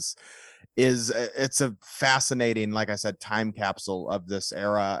this is it's a fascinating, like I said, time capsule of this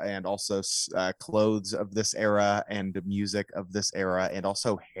era, and also clothes of this era, and music of this era, and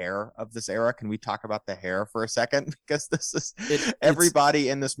also hair of this era. Can we talk about the hair for a second? Because this is everybody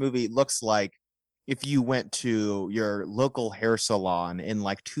in this movie looks like if you went to your local hair salon in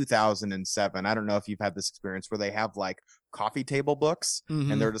like 2007. I don't know if you've had this experience where they have like coffee table books,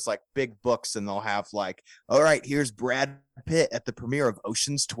 and they're just like big books, and they'll have like, all right, here's Brad Pitt at the premiere of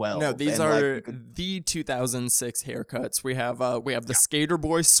Ocean's 12. No, these and are like, the 2006 haircuts. We have the Skater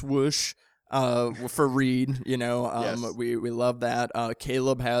Boy swoosh for Reed, you know, we love that.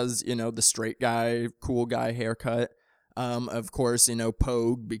 Caleb has, you know, the straight guy, cool guy haircut. Of course, you know,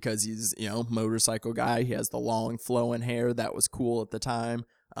 Pogue, because he's, you know, motorcycle guy. He has the long flowing hair. That was cool at the time.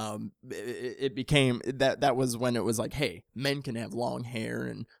 It became that was when it was like, hey, men can have long hair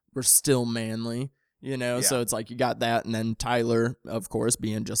and we're still manly, you know. So it's like, you got that. And then Tyler, of course,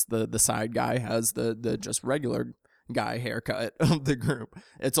 being just the side guy, has the just regular guy haircut of the group.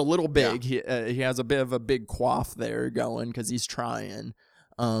 It's a little big. He has a bit of a big quaff there going because he's trying.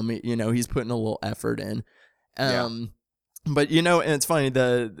 He's putting a little effort in. But and it's funny,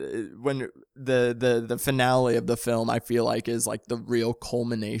 when the finale of the film, I feel like, is like the real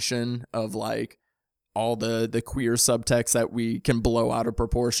culmination of like all the queer subtext that we can blow out of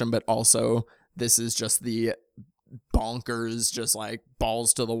proportion, but also this is just the bonkers, just like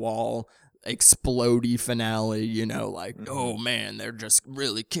balls to the wall, explodey finale, like, oh man, they're just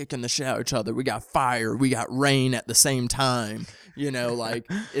really kicking the shit out of each other. We got fire, we got rain at the same time, like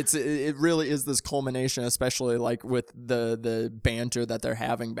it really is this culmination, especially like with the banter that they're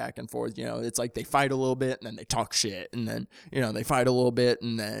having back and forth. It's like they fight a little bit and then they talk shit, and then they fight a little bit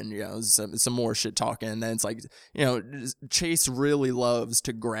and then some more shit talking, and then it's like Chase really loves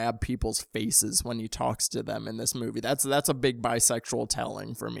to grab people's faces when he talks to them in this movie. That's a big bisexual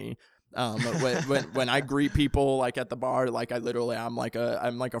telling for me. When I greet people like at the bar, like I'm like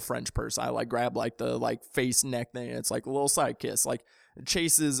a French person. I like grab like the like face neck thing. It's like a little side kiss. Like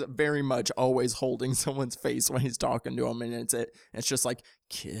Chase is very much always holding someone's face when he's talking to them, and it's just like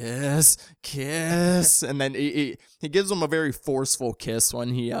kiss, and then he gives them a very forceful kiss when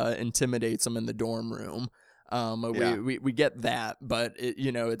he intimidates them in the dorm room. We get that, but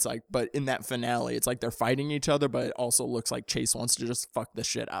it's like, but in that finale, it's like they're fighting each other, but it also looks like Chase wants to just fuck the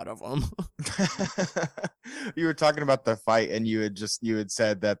shit out of them. You were talking about the fight, and you had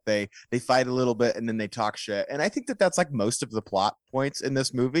said that they fight a little bit and then they talk shit, and I think that's like most of the plot points in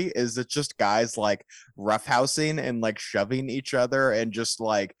this movie is it's just guys like roughhousing and like shoving each other and just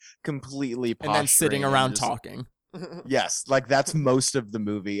like completely and then sitting around talking. Yes, like that's most of the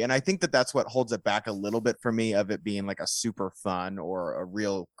movie, and I think that's what holds it back a little bit for me of it being like a super fun or a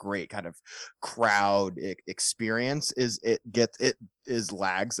real great kind of crowd experience. Is it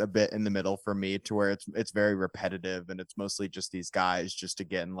lags a bit in the middle for me, to where it's very repetitive, and it's mostly just these guys just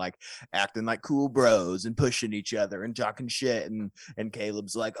again like acting like cool bros and pushing each other and talking shit, and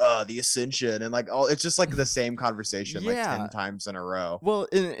Caleb's like, oh, the ascension, and like it's just like the same conversation like 10 times in a row. Well,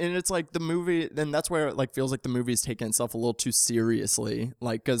 and it's like the movie, then that's where it like feels like the movie's taking itself a little too seriously,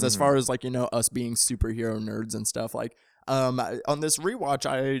 like because as far as like us being superhero nerds and stuff, like on this rewatch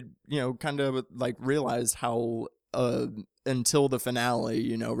I kind of like realized how until the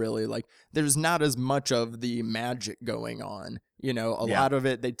finale, really like there's not as much of the magic going on. A lot of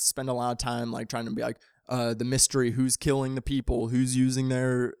it, they spend a lot of time like trying to be like the mystery, who's killing the people, who's using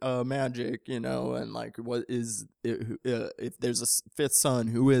their magic, and like what is it, if there's a fifth son,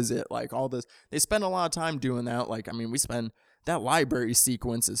 who is it, like all this. They spend a lot of time doing that. Like, I mean, we spend that library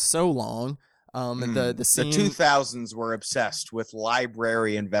sequence is so long. The scene, the 2000s were obsessed with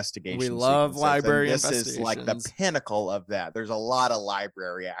library investigation. We love library this investigations. Is like the pinnacle of that. There's a lot of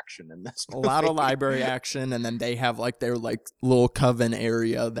library action in this movie. A lot of library action, and then they have like their like little coven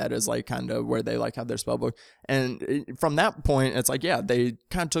area that is like kind of where they like have their spell book. And from that point, it's like, yeah, they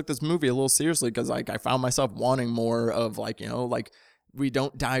kind of took this movie a little seriously, because like I found myself wanting more of like, like we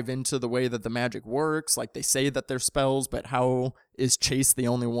don't dive into the way that the magic works. Like they say that they're spells, but how is Chase the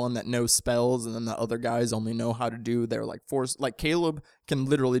only one that knows spells, and then the other guys only know how to do their like force? Like Caleb can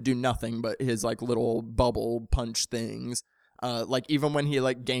literally do nothing but his like little bubble punch things. Like even when he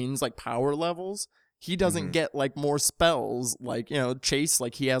like gains like power levels, he doesn't get like more spells. Like, Chase,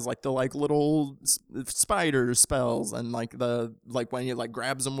 like he has like the like little spider spells, and like the like when he like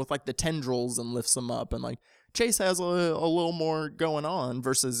grabs them with like the tendrils and lifts them up, and like Chase has a little more going on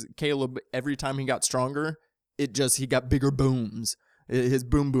versus Caleb. Every time he got stronger, he got bigger booms. His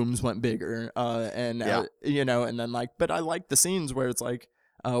boom booms went bigger. And then like, but I like the scenes where it's like,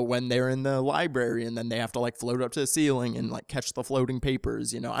 when they're in the library and then they have to like float up to the ceiling and like catch the floating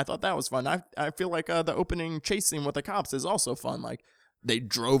papers. I thought that was fun. I feel like the opening chase scene with the cops is also fun. Like they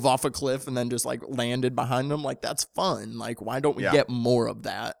drove off a cliff and then just like landed behind them. Like that's fun. Like why don't we get more of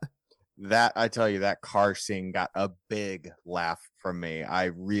that? That, I tell you, that car scene got a big laugh from me. I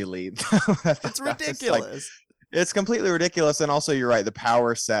really, it's ridiculous. It's completely ridiculous. And also, you're right, the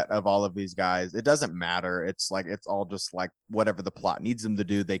power set of all of these guys, it doesn't matter. It's like, it's all just like whatever the plot needs them to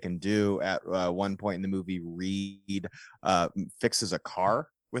do, they can do. At one point in the movie, Reed fixes a car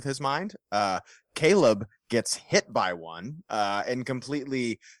with his mind. Caleb gets hit by one and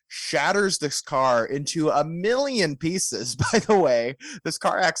completely shatters this car into a million pieces. By the way, this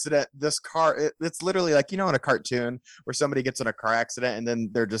car accident, it's literally like, in a cartoon where somebody gets in a car accident and then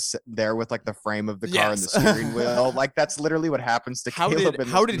they're just there with like the frame of the car and the steering wheel. Like that's literally what happens to Caleb.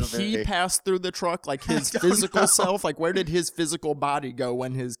 How did he pass through the truck? Like his physical self? Like where did his physical body go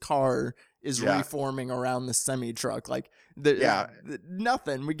when his car is Yeah. reforming around the semi truck. Like Yeah.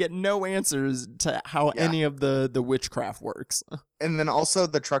 nothing. We get no answers to how Yeah. any of the witchcraft works. And then also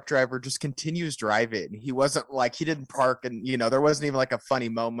the truck driver just continues driving. He wasn't like, he didn't park, and there wasn't even like a funny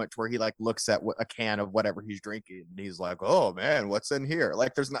moment where he like looks at a can of whatever he's drinking and he's like, oh man, what's in here?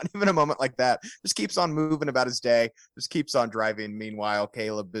 Like there's not even a moment like that. Just keeps on moving about his day, just keeps on driving. Meanwhile,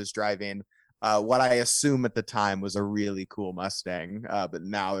 Caleb is driving what I assume at the time was a really cool Mustang, but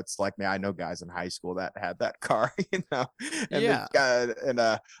now it's like, man, I know guys in high school that had that car, and Yeah.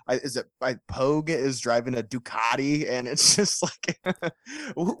 is it Pogue is driving a Ducati, and it's just like,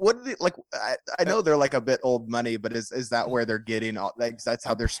 what are they, like? I know they're like a bit old money, but is that where they're getting all, like, that's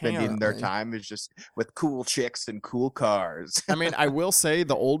how they're spending their Apparently. time, is just with cool chicks and cool cars? I mean, I will say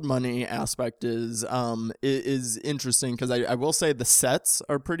the old money aspect is interesting because I will say the sets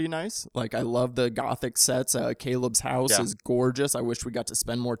are pretty nice. Like I love the Gothic sets. Caleb's house Yeah. is gorgeous. I wish we got to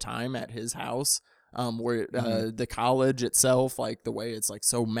spend more time at his house. Where Mhm. the college itself, like the way it's like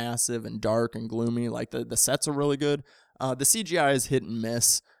so massive and dark and gloomy, like the sets are really good. The CGI is hit and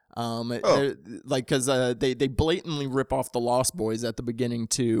miss. Oh. Like because they blatantly rip off the Lost Boys at the beginning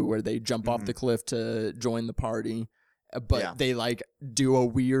too, where they jump off Mhm. the cliff to join the party, but Yeah. they like do a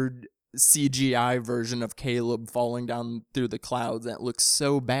weird CGI version of Caleb falling down through the clouds that looks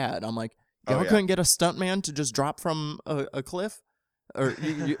so bad. I'm like, Oh y'all yeah. couldn't get a stuntman to just drop from a cliff? Or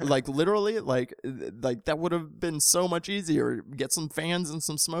like literally like that would have been so much easier. Get some fans and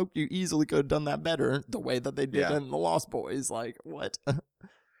some smoke. You easily could have done that better the way that they did Yeah. in the Lost Boys. Like what?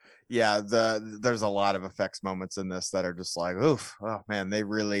 Yeah, there's a lot of effects moments in this that are just like, oof, oh man, they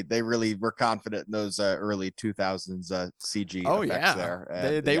really were confident in those early 2000s CG Oh effects yeah, there,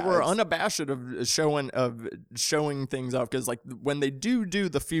 and they yeah, were it's unabashed of showing things off because like when they do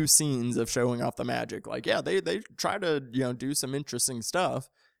the few scenes of showing off the magic, like yeah, they try to do some interesting stuff.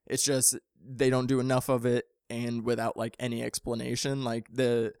 It's just they don't do enough of it and without like any explanation. Like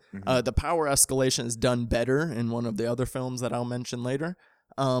mhm, the power escalation is done better in one of the other films that I'll mention later.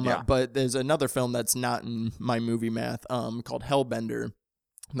 yeah, But there's another film that's not in my movie math called Hellbender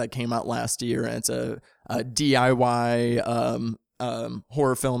that came out last year, and it's a DIY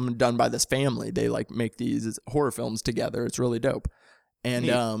horror film done by this family. They like make these horror films together. It's really dope. And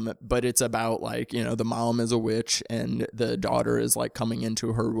neat, but it's about like the mom is a witch and the daughter is like coming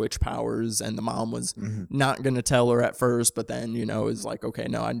into her witch powers, and the mom was mhm, not gonna tell her at first, but then is like, okay,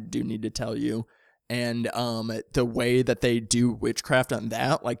 no, I do need to tell you. And the way that they do witchcraft on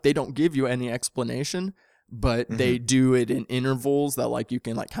that, like they don't give you any explanation, but they mhm, do it in intervals that like you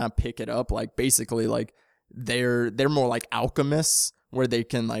can like kind of pick it up. Like basically like they're more like alchemists where they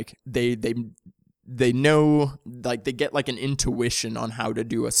can like they know, like they get like an intuition on how to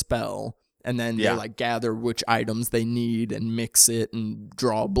do a spell, and then they yeah, like gather which items they need and mix it and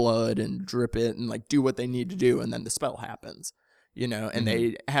draw blood and drip it and like do what they need to do, and then the spell happens. And mhm,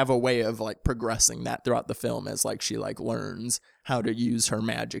 they have a way of like progressing that throughout the film as like she like learns how to use her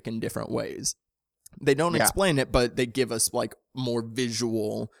magic in different ways. They don't yeah. explain it, but they give us like more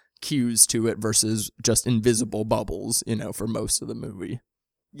visual cues to it versus just invisible bubbles, for most of the movie.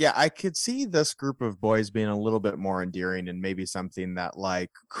 Yeah, I could see this group of boys being a little bit more endearing and maybe something that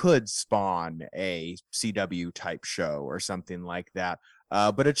like could spawn a CW type show or something like that.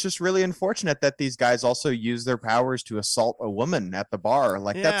 But it's just really unfortunate that these guys also use their powers to assault a woman at the bar.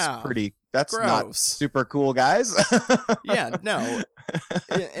 Like Yeah, that's not gross. super cool, guys. Yeah, no,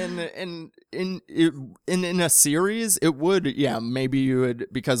 in a series it would, yeah, maybe you would,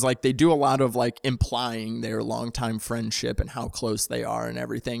 because like they do a lot of like implying their longtime friendship and how close they are and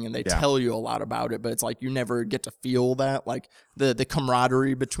everything, and they Yeah. tell you a lot about it, but it's like you never get to feel that, like the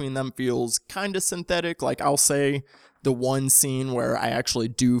camaraderie between them feels kind of synthetic. Like I'll say the one scene where I actually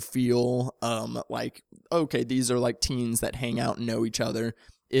do feel like okay, these are like teens that hang out and know each other,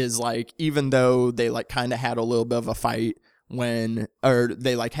 is like even though they like kind of had a little bit of a fight or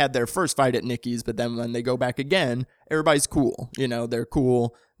they like had their first fight at Nikki's, but then when they go back again, everybody's cool. They're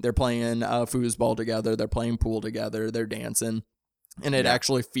cool. They're playing foosball together. They're playing pool together. They're dancing. And it Yeah.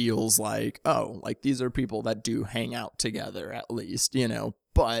 actually feels like, oh, like these are people that do hang out together at least.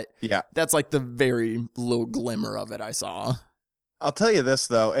 But Yeah. that's like the very little glimmer of it I saw. I'll tell you this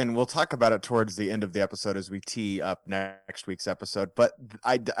though, and we'll talk about it towards the end of the episode as we tee up next week's episode. But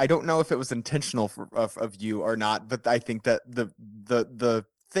I don't know if it was intentional of you or not. But I think that the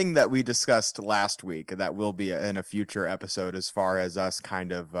thing that we discussed last week that will be in a future episode, as far as us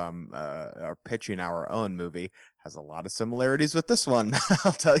kind of are pitching our own movie, has a lot of similarities with this one.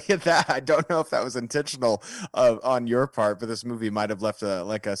 I'll tell you that. I don't know if that was intentional on your part, but this movie might have left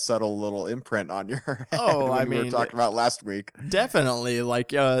a subtle little imprint on your head Oh, I when we were mean, talking about last week. definitely,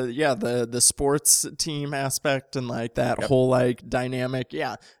 like, yeah, the sports team aspect and like that Yep. whole like dynamic,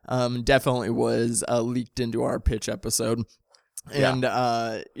 yeah, definitely was leaked into our pitch episode, Yeah.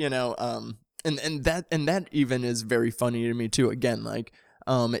 and you know, and that even is very funny to me too. Again, like,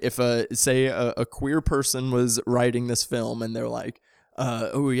 if say a queer person was writing this film and they're like,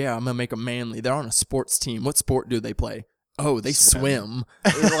 oh yeah, I'm gonna make them manly. They're on a sports team. What sport do they play? Oh, they swim.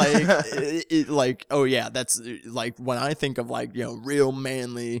 Like, like, oh yeah, that's like when I think of like, you know, real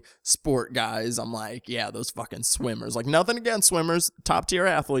manly sport guys, I'm like, yeah, those fucking swimmers. Like, nothing against swimmers, top tier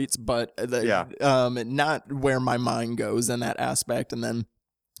athletes, but not where my mind goes in that aspect. And then,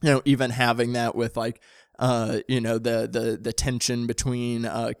 you know, even having that with like, you know, the tension between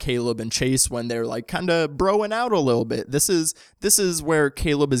Caleb and Chase when they're like kind of broing out a little bit. This is where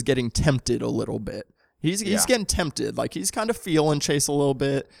Caleb is getting tempted a little bit. He's getting tempted. Like, he's kind of feeling Chase a little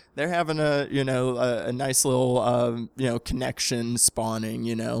bit. They're having a nice little you know, connection spawning,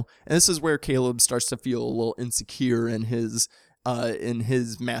 you know. And this is where Caleb starts to feel a little insecure in his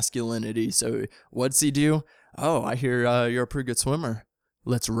masculinity. So what's he do? Oh, I hear you're a pretty good swimmer.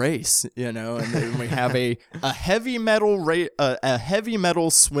 Let's race, you know. And then we have a heavy metal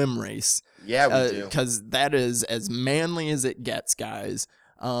swim race. Yeah, we do. Because that is as manly as it gets, guys.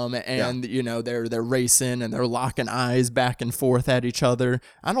 You know, they're racing and they're locking eyes back and forth at each other.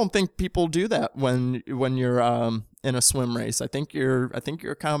 I don't think people do that when you're in a swim race. I think you're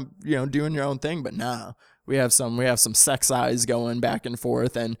kind of, you know, doing your own thing, but nah. We have some sex eyes going back and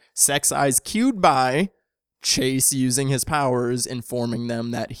forth, and sex eyes cued by Chase using his powers, informing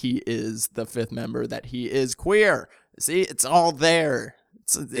them that he is the fifth member, that he is queer. See, it's all there.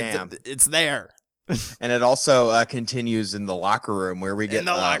 It's there. And it also continues in the locker room where we get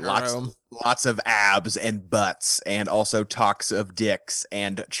room. lots of abs and butts, and also talks of dicks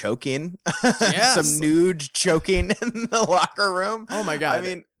and choking. Yes. Some nude choking in the locker room. Oh my God. I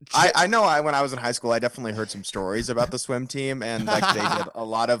mean, I know when I was in high school, I definitely heard some stories about the swim team, and like they did a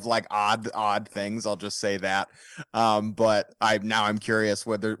lot of like odd things. I'll just say that. But I'm curious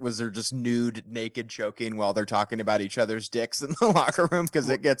whether was there just nude, naked choking while they're talking about each other's dicks in the locker room, because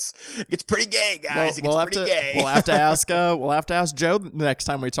it gets pretty gay, guys. It gets pretty gay. We'll have to ask Joe the next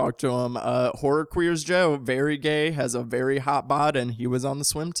time we talk to him. Horror Queers Joe, very gay, has a very hot bod, and he was on the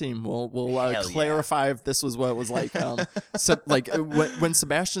swim team. We'll clarify if this was what it was like. So like when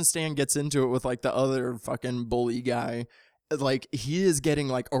Sebastian Stan gets into it with like the other fucking bully guy, like he is getting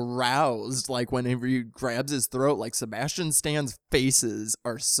like aroused, like whenever he grabs his throat. Like Sebastian Stan's faces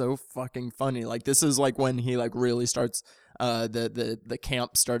are so fucking funny. Like this is like when he like really starts the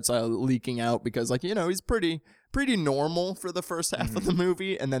camp starts leaking out, because like, you know, he's pretty normal for the first half of the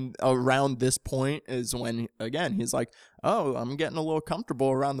movie, and then around this point is when again he's like, oh, I'm getting a little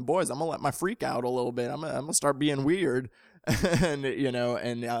comfortable around the boys, I'm gonna let my freak out a little bit, I'm gonna start being weird. And you know,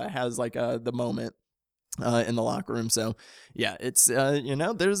 and has like the moment in the locker room. So yeah, it's you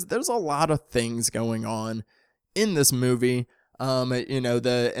know, there's a lot of things going on in this movie. You know,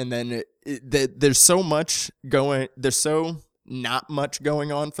 there's so much going, there's so not much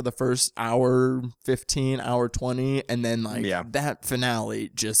going on for the first hour 15, hour 20, and then like that finale,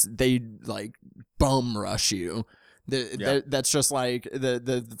 just they like bum rush you. That's just like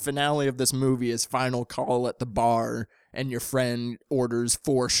the finale of this movie is final call at the bar, and your friend orders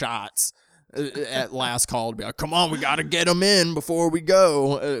 4 shots at last call to be like, come on, we gotta get them in before we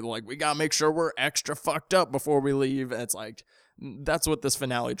go. Like, we gotta make sure we're extra fucked up before we leave. It's like, that's what this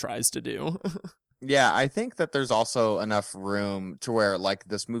finale tries to do. Yeah, I think that there's also enough room to where like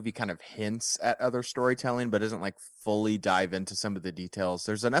this movie kind of hints at other storytelling, but doesn't like fully dive into some of the details.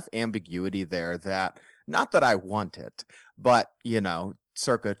 There's enough ambiguity there that, not that I want it, but you know,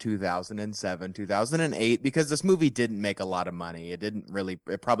 circa 2007, 2008, because this movie didn't make a lot of money.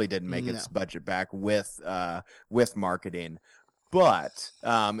 It probably didn't make its budget back with marketing. But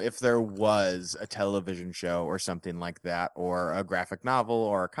if there was a television show or something like that, or a graphic novel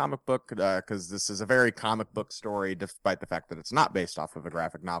or a comic book, because this is a very comic book story, despite the fact that it's not based off of a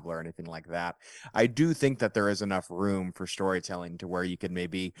graphic novel or anything like that, I do think that there is enough room for storytelling to where you could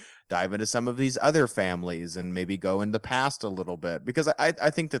maybe dive into some of these other families and maybe go in the past a little bit, because I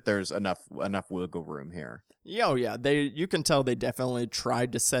think that there's enough wiggle room here. Yeah, you can tell they definitely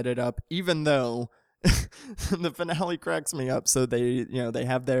tried to set it up, even though the finale cracks me up. So they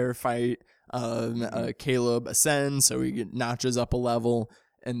have their fight. Caleb ascends, so he notches up a level,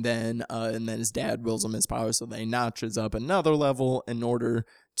 and then his dad wills him his power, so they notches up another level in order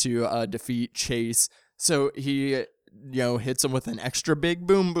to defeat Chase. So he, hits him with an extra big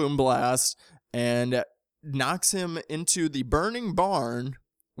boom boom blast and knocks him into the burning barn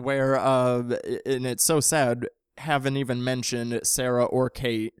where, and it's so sad, haven't even mentioned Sarah or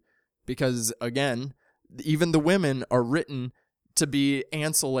Kate because, again, even the women are written to be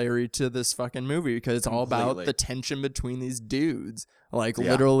ancillary to this fucking movie because it's all about Completely. the tension between these dudes. Like,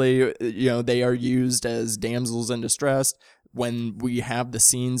 Yeah. literally, they are used as damsels in distress. When we have the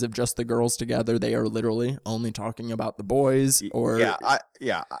scenes of just the girls together, they are literally only talking about the boys. Or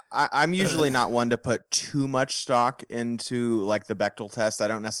I'm usually not one to put too much stock into like the Bechdel test. I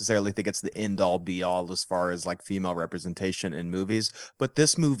don't necessarily think it's the end all be all as far as like female representation in movies, but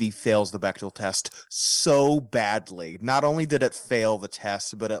this movie fails the Bechdel test so badly. Not only did it fail the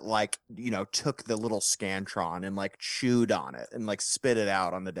test, but it took the little Scantron and like chewed on it and like spit it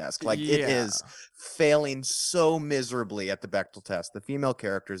out on the desk. Like it Yeah. is failing so miserably at the Bechdel test. The female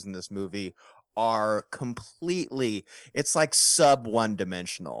characters in this movie are completely, it's like sub one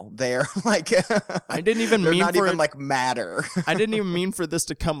dimensional. They're like I didn't even they're mean not for even it- like matter. I didn't even mean for this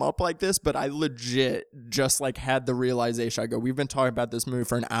to come up like this, but I legit just like had the realization. I go, we've been talking about this movie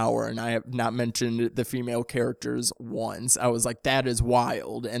for an hour and I have not mentioned the female characters once. I was like, that is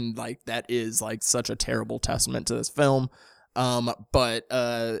wild. And like, that is like such a terrible testament to this film. But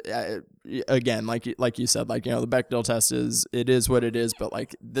again, like you said, like, the Bechdel test is what it is, but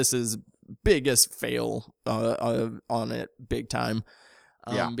like, this is biggest fail, on it big time.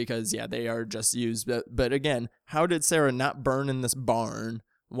 Because they are just used. But again, how did Sarah not burn in this barn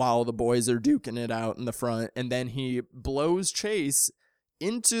while the boys are duking it out in the front? And then he blows Chase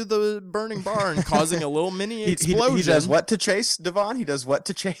into the burning barn, causing a little mini explosion. He does what to Chase, Devon? He does what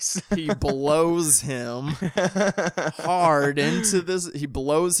to Chase? He blows him hard into this. He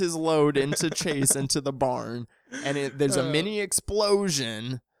blows his load into Chase into the barn, and there's a mini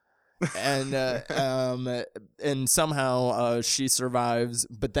explosion. And somehow she survives,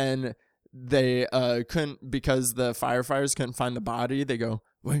 but then they couldn't, because the firefighters couldn't find the body. They go,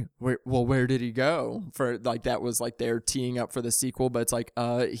 wait, well, where did he go? For like, that was like they're teeing up for the sequel, but it's like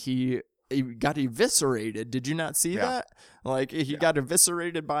he got eviscerated. Did you not see that? Like, he got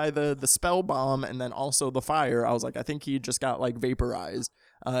eviscerated by the spell bomb and then also the fire. I was like, I think he just got like vaporized.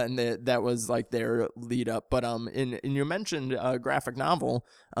 And that was like their lead up. But and you mentioned graphic novel.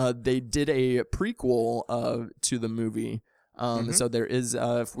 They did a prequel to the movie. So there is,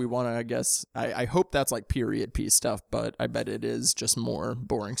 if we want to, I guess, I hope that's like period piece stuff, but I bet it is just more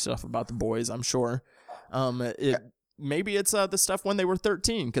boring stuff about the boys, I'm sure. Maybe it's the stuff when they were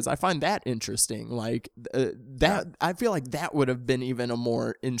 13, because I find that interesting. Like I feel like that would have been even a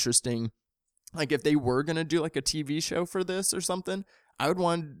more interesting, like if they were going to do like a TV show for this or something, I would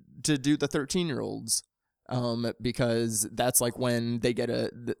want to do the 13-year-olds. Because that's like when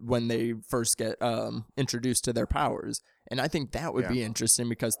they first get introduced to their powers. And I think that would be interesting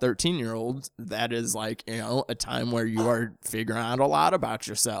because 13-year-olds, that is like, a time where you are figuring out a lot about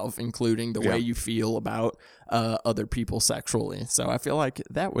yourself, including the way you feel about other people sexually. So I feel like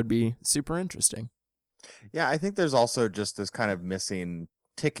that would be super interesting. Yeah, I think there's also just this kind of missing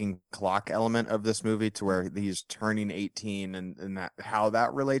ticking clock element of this movie to where he's turning 18 and that how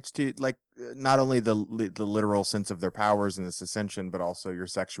that relates to like not only the literal sense of their powers and this ascension, but also your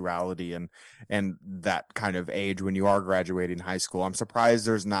sexuality and that kind of age when you are graduating high school. I'm surprised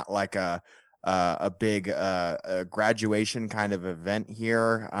there's not like a big graduation kind of event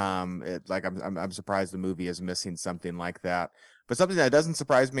here. I'm surprised the movie is missing something like that. But something that doesn't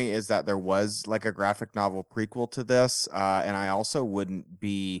surprise me is that there was like a graphic novel prequel to this, and I also wouldn't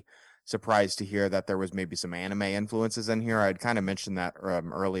be surprised to hear that there was maybe some anime influences in here. I'd kind of mentioned that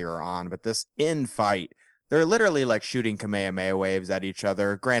earlier on, but this in fight, they're literally like shooting Kamehameha waves at each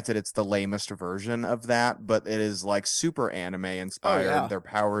other. Granted, it's the lamest version of that, but it is like super anime inspired. Oh, yeah. Their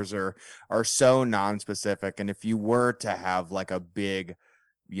powers are so non-specific, and if you were to have like a big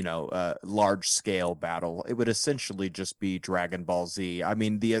large scale battle, it would essentially just be Dragon Ball Z. I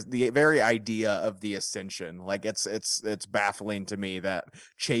mean, the very idea of the ascension, like it's baffling to me that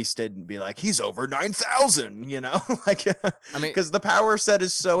Chase didn't be like, he's over 9,000, like, I mean, because the power set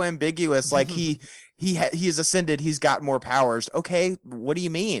is so ambiguous. Like he's ascended, he's got more powers. Okay, what do you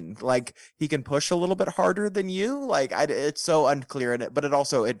mean? Like he can push a little bit harder than you? Like it's so unclear in it, but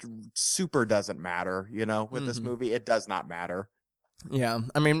it super doesn't matter, with this movie. It does not matter. Yeah,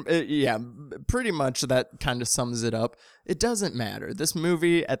 I mean, pretty much that kind of sums it up. It doesn't matter. This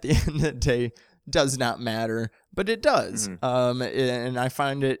movie, at the end of the day, does not matter, but it does. And I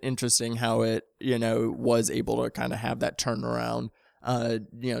find it interesting how it, was able to kind of have that turnaround,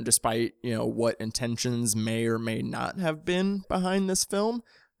 despite, what intentions may or may not have been behind this film.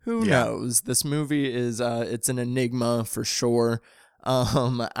 who Yeah. knows? This movie is it's an enigma for sure.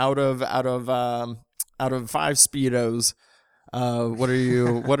 Out of five speedos, what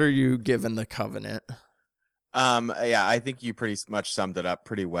are you giving The Covenant? Yeah, I think you pretty much summed it up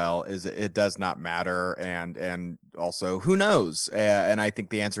pretty well. Is it does not matter, and also who knows? And I think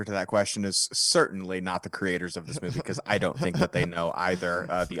the answer to that question is certainly not the creators of this movie, because I don't think that they know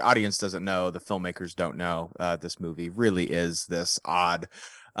either. The audience doesn't know, the filmmakers don't know. This movie really is this odd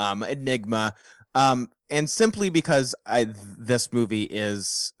enigma, and simply because this movie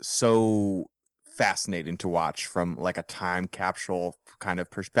is so fascinating to watch from like a time capsule kind of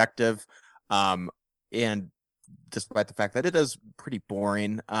perspective. And despite the fact that it is pretty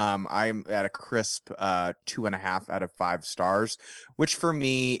boring, I'm at a crisp 2.5 out of 5 stars, which for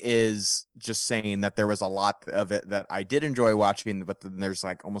me is just saying that there was a lot of it that I did enjoy watching, but then there's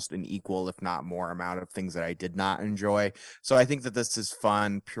like almost an equal, if not more, amount of things that I did not enjoy. So I think that this is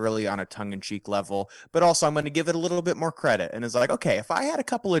fun purely on a tongue-in-cheek level, but also I'm going to give it a little bit more credit. And it's like, okay, if I had a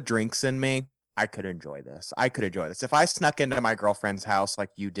couple of drinks in me, I could enjoy this. I could enjoy this. If I snuck into my girlfriend's house like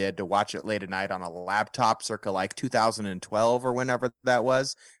you did to watch it late at night on a laptop circa like 2012 or whenever that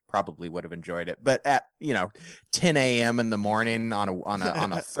was, probably would have enjoyed it. But at, 10 a.m. in the morning on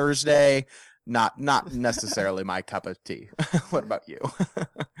a Thursday, not necessarily my cup of tea. What about you?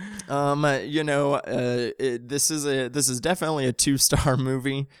 This is definitely a 2-star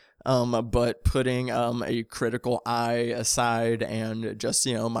movie. But putting a critical eye aside and just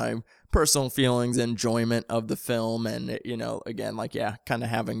my personal feelings, enjoyment of the film, and again, like, yeah, kind of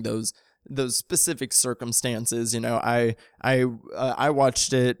having those specific circumstances. I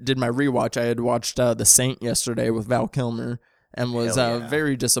watched it, did my rewatch. I had watched The Saint yesterday with Val Kilmer, and was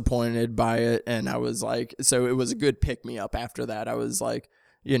very disappointed by it. And I was like, so it was a good pick me up after that. I was like,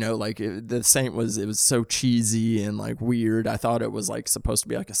 The Saint was so cheesy and like weird. I thought it was like supposed to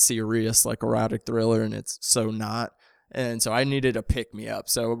be like a serious like erotic thriller, and it's so not. And so I needed a pick me up.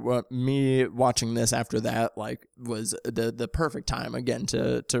 So me watching this after that like was the perfect time again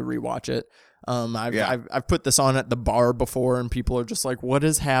to rewatch it. I've put this on at the bar before, and people are just like, "What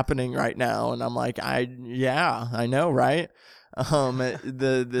is happening right now?" And I'm like, I know, right?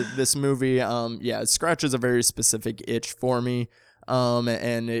 This movie, it scratches a very specific itch for me.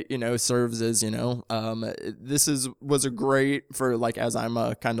 And it, serves as, was a great for like, as I'm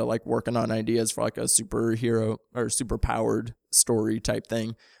kind of like working on ideas for like a superhero or super powered story type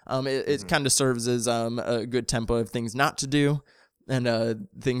thing. It kind of serves as a good template of things not to do, and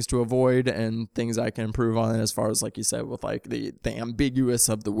things to avoid, and things I can improve on, as far as like you said, with like the ambiguous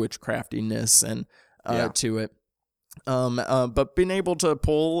of the witchcraftiness and to it. But being able to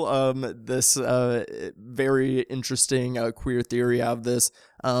pull this very interesting queer theory out of this,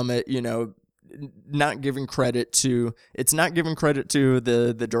 not giving credit to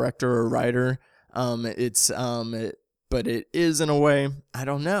the director or writer. But it is, in a way, I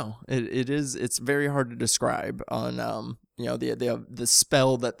don't know. It's very hard to describe on the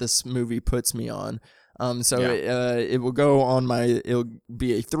spell that this movie puts me on. It will go on it'll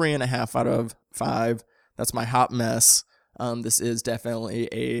be a 3.5 out of 5. That's my hot mess. This is definitely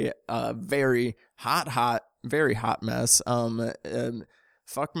a very very hot mess.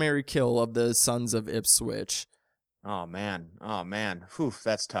 Fuck, marry, kill of the Sons of Ipswich. Oh man. Whew,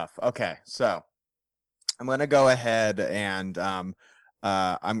 that's tough. Okay, so I'm gonna go ahead and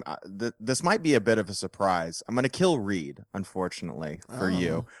this might be a bit of a surprise. I'm gonna kill Reed, unfortunately for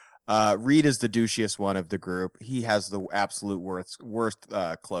you. Reed is the douchiest one of the group. He has the absolute worst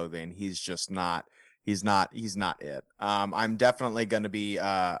clothing. He's just not. He's not it. I'm definitely going to be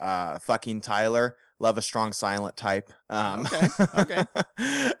fucking Tyler. Love a strong silent type. Okay.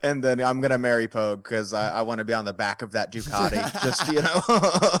 And then I'm going to marry Pogue, because I want to be on the back of that Ducati, just,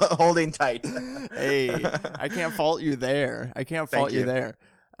 holding tight. Hey, I can't fault you there. Thank you. There.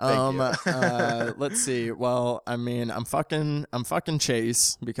 Let's see. Well, I mean, I'm fucking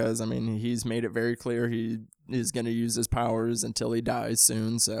Chase, because I mean, he's made it very clear he is going to use his powers until he dies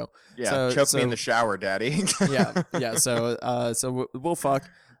soon. So choke me in the shower, daddy. yeah. So we'll fuck.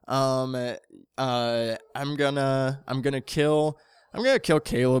 I'm gonna kill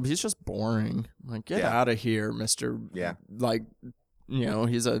Caleb. He's just boring. Like, get out of here, Mister. Yeah. Like,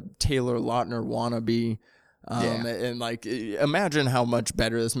 he's a Taylor Lautner wannabe. And like, imagine how much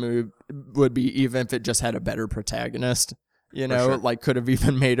better this movie would be, even if it just had a better protagonist. Sure. Like, could have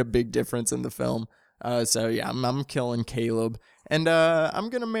even made a big difference in the film. I'm killing Caleb, and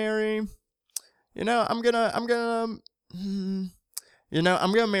I'm gonna marry. I'm gonna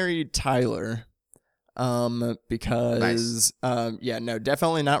marry Tyler. Because Nice.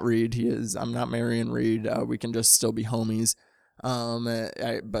 definitely not Reed. I'm not marrying Reed. We can just still be homies.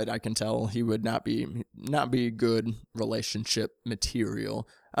 But I can tell he would not be good relationship material.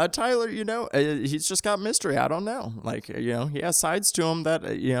 Tyler, he's just got mystery. I don't know. Like, he has sides to him that,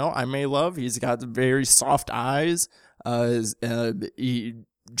 I may love. He's got very soft eyes. He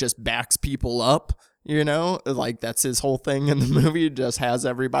just backs people up, like that's his whole thing in the movie. Just has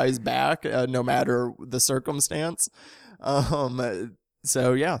everybody's back, no matter the circumstance.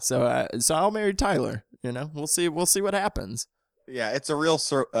 So yeah, so I'll marry Tyler. We'll see what happens. Yeah, it's a real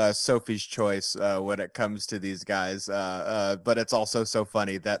Sophie's choice when it comes to these guys, but it's also so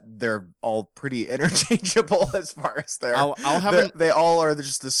funny that they're all pretty interchangeable as far as I'll have they all are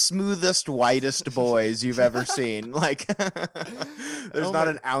just the smoothest, whitest boys you've ever seen. Like, there's not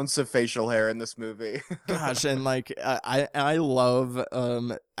an ounce of facial hair in this movie. Gosh, and like I love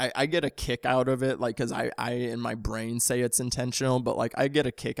I get a kick out of it, like, because I in my brain say it's intentional, but like I get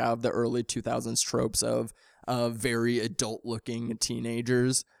a kick out of the early 2000s tropes of very adult looking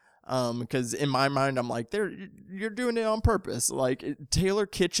teenagers, because in my mind I'm like, you're doing it on purpose. Like, Taylor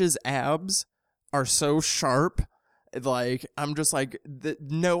Kitsch's abs are so sharp, like I'm just like,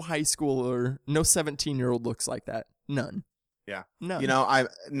 no high schooler, no 17-year-old looks like that. None. Yeah. None.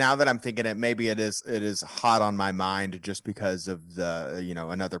 Now that I'm thinking it, maybe it is hot on my mind just because of the,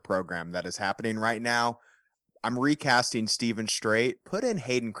 another program that is happening right now. I'm recasting Stephen Strait. Put in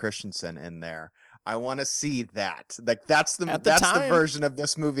Hayden Christensen in there. I want to see that. Like, that's the version of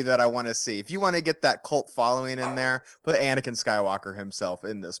this movie that I want to see. If you want to get that cult following in there, put Anakin Skywalker himself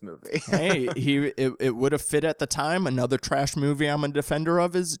in this movie. Hey, it would have fit at the time. Another trash movie I'm a defender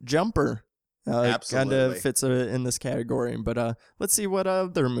of is Jumper. Absolutely. Kind of fits in this category. But let's see what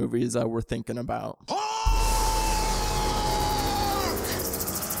other movies we're thinking about.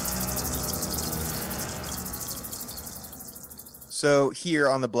 So here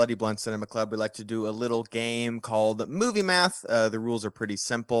on the Bloody Blunt Cinema Club, we like to do a little game called Movie Math. The rules are pretty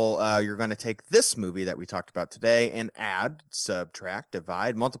simple. You're going to take this movie that we talked about today and add, subtract,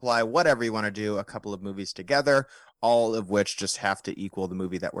 divide, multiply, whatever you want to do, a couple of movies together, all of which just have to equal the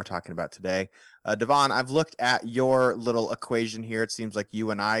movie that we're talking about today. Devon, I've looked at your little equation here. It seems like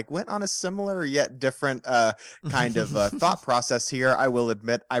you and I went on a similar yet different kind of thought process here. I will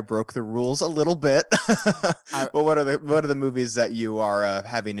admit I broke the rules a little bit. But what are the movies that you are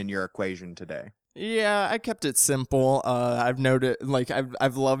having in your equation today? Yeah, I kept it simple. I've noted, like,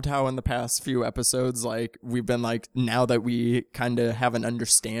 I've loved how in the past few episodes, like, we've been like, now that we kind of have an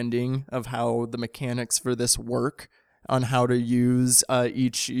understanding of how the mechanics for this work, on how to use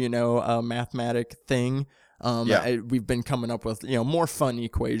each mathematic thing. We've been coming up with more fun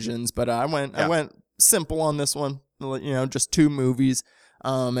equations, but I went simple on this one. Just two movies.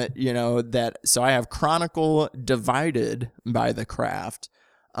 So I have Chronicle divided by The Craft.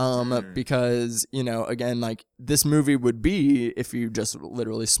 Because, again, like, this movie would be, if you just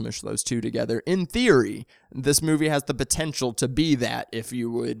literally smush those two together, in theory, this movie has the potential to be that if you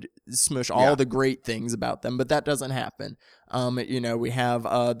would smush all the great things about them, but that doesn't happen. We have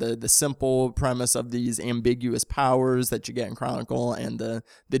the simple premise of these ambiguous powers that you get in Chronicle, and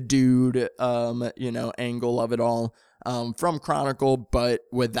the dude, angle of it all, from Chronicle, but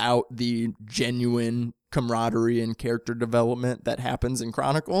without the genuine camaraderie and character development that happens in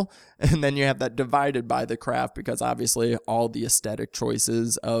Chronicle. And then you have that divided by The Craft, because obviously all the aesthetic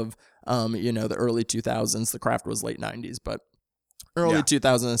choices of the early 2000s, The Craft was late 90s, but early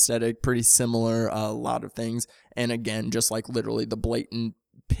 2000 aesthetic, pretty similar, a lot of things. And again, just like literally the blatant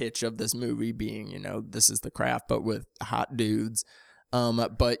pitch of this movie being, this is The Craft, but with hot dudes.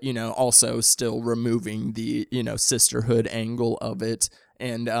 But also still removing the sisterhood angle of it,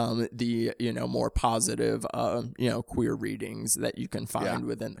 and the more positive queer readings that you can find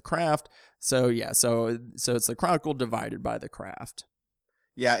within The Craft. So it's The Chronicle divided by The Craft.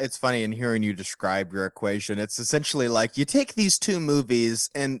 Yeah, it's funny in hearing you describe your equation. It's essentially like you take these two movies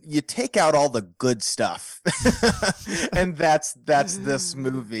and you take out all the good stuff. And that's this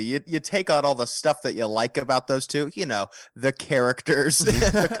movie. You take out all the stuff that you like about those two, the characters,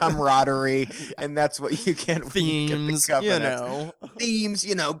 the camaraderie, and that's what you get. Themes, Themes,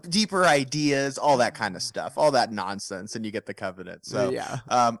 deeper ideas, all that kind of stuff, all that nonsense, and you get the Covenant. So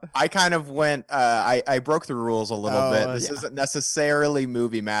I kind of went, I broke the rules a little bit. This isn't necessarily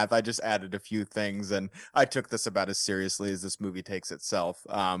movie math. I just added a few things, and I took this about as seriously as this movie takes itself.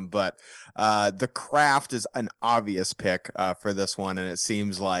 But The Craft is an obvious pick for this one, and it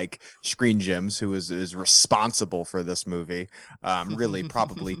seems like Screen Gems, who is responsible for this movie, really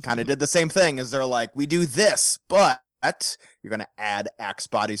probably kind of did the same thing. As they're like, we do this, but you're gonna add Axe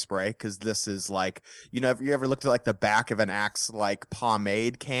body spray because this is like, have you ever looked at like the back of an Axe like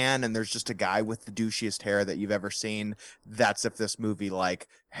pomade can and there's just a guy with the douchiest hair that you've ever seen? That's if this movie like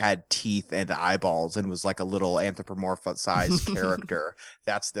had teeth and eyeballs and was like a little anthropomorphized character.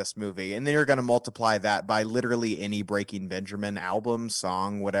 That's this movie. And then you're gonna multiply that by literally any Breaking Benjamin album,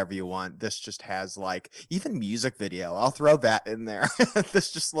 song, whatever you want. This just has like even music video. I'll throw that in there.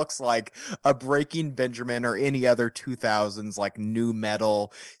 This just looks like a Breaking Benjamin or any other 2000s like new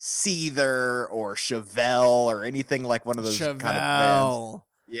metal Seether or Chevelle or anything like one of those kind of bands. Chevelle.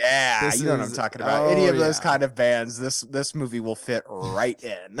 Yeah, This you know what I'm is- talking about. oh, Any of those yeah. kind of bands, this movie will fit right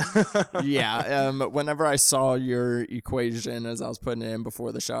in. Yeah, whenever I saw your equation as I was putting it in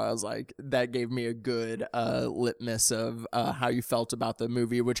before the show, I was like, that gave me a good litmus of how you felt about the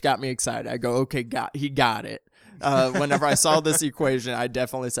movie, which got me excited. I go, okay, he got it. Whenever I saw this equation, I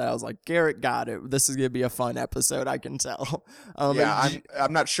definitely said, I was like, Garrett got it. This is gonna be a fun episode, I can tell. Yeah,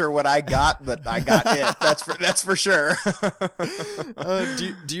 I'm not sure what I got, but I got it. That's for sure.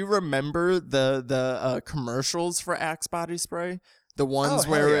 Do you remember the commercials for Axe body spray? The ones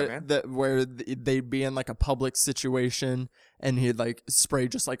hell where yeah, man. they'd be in like a public situation and he'd like spray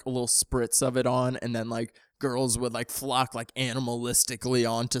just like a little spritz of it on, and then like girls would like flock like animalistically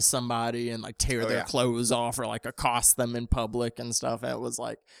onto somebody and like tear their yeah. clothes off or like accost them in public and stuff. And it was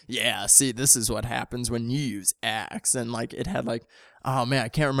like, yeah, see, this is what happens when you use Axe. And like it had like, oh man, I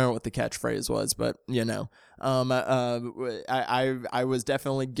can't remember what the catchphrase was, but I was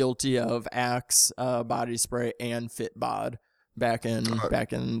definitely guilty of Axe body spray and Fitbod back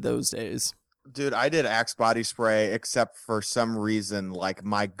in those days. Dude, I did Axe body spray, except for some reason, like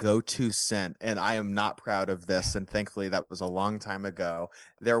my go-to scent, and I am not proud of this, and thankfully that was a long time ago.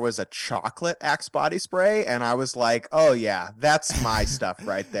 There was a chocolate Axe body spray, and I was like, oh yeah, that's my stuff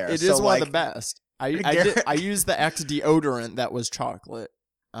right there. It So, is one like, of the best. I used the Axe deodorant that was chocolate.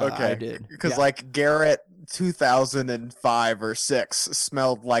 Okay, I did because yeah. like Garrett 2005 or 6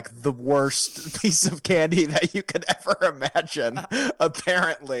 smelled like the worst piece of candy that you could ever imagine,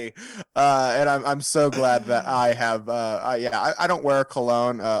 apparently. And I'm so glad that I have. I don't wear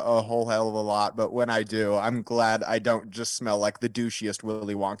cologne a whole hell of a lot, but when I do, I'm glad I don't just smell like the douchiest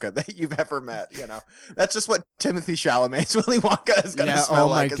Willy Wonka that you've ever met. That's just what Timothy Chalamet's Willy Wonka is gonna smell oh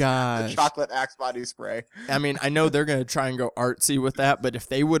my like. gosh. The chocolate Axe body spray. I mean, I know they're gonna try and go artsy with that, but if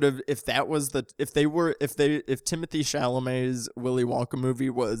Timothy Chalamet's Willy Wonka movie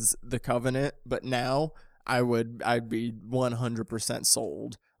was The Covenant, but now I'd be 100%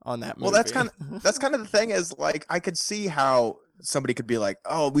 sold on that movie. Well, that's kind of the thing is like I could see how somebody could be like,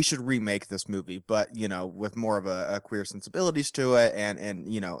 oh, we should remake this movie, but with more of a queer sensibilities to it, and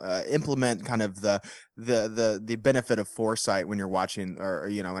implement kind of the benefit of foresight when you're watching, or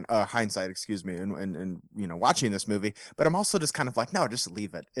and hindsight, excuse me, and watching this movie. But I'm also just kind of like, no, just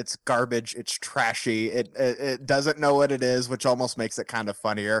leave it. It's garbage. It's trashy. It doesn't know what it is, which almost makes it kind of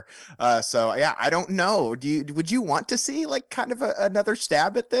funnier. So yeah, I don't know. Would you want to see like kind of another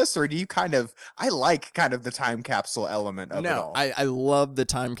stab at this, or do you I like kind of the time capsule element of it all. I love the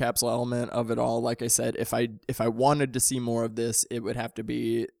time capsule element of it all. Like I said, if I wanted to see more of this, it would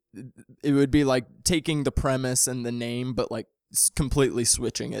be like taking the premise and the name, but like completely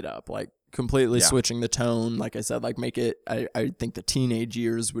switching it up, like completely switching the tone. Like I said, like make it, I think the teenage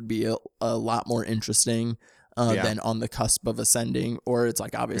years would be a lot more interesting than on the cusp of ascending. Or it's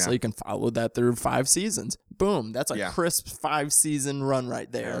like, obviously you can follow that through 5 seasons. Boom. That's a crisp 5-season run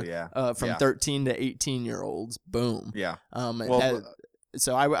right there. From 13 to 18-year-olds. Boom. Yeah.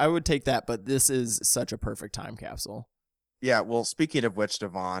 So I would take that, but this is such a perfect time capsule. Yeah, well, speaking of which,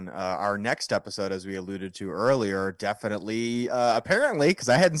 Devon, our next episode, as we alluded to earlier, definitely, apparently, because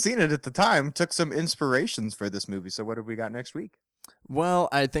I hadn't seen it at the time, took some inspirations for this movie. So what have we got next week? Well,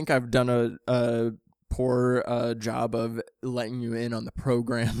 I think I've done a poor job of letting you in on the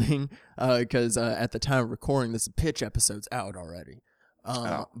programming, because at the time of recording, this pitch episode's out already.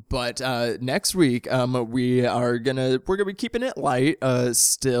 But next week, we're gonna be keeping it light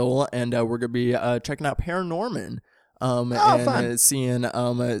still, and we're gonna be checking out Paranorman. Fun. Seeing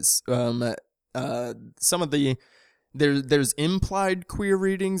some of the there's implied queer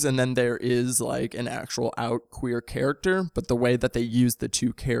readings, and then there is like an actual out queer character, but the way that they use the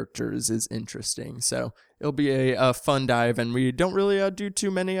two characters is interesting. So it'll be a fun dive, and we don't really do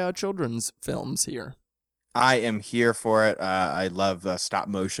too many children's films here. I am here for it. I love stop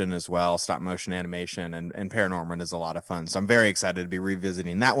motion as well, stop motion animation, and Paranorman is a lot of fun. So I'm very excited to be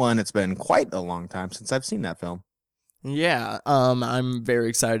revisiting that one. It's been quite a long time since I've seen that film. Yeah, I'm very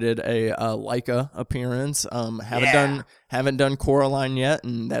excited. A Leica appearance. Haven't done Coraline yet,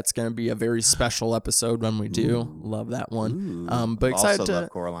 and that's gonna be a very special episode when we do. Ooh. Love that one. Ooh. But excited Also love to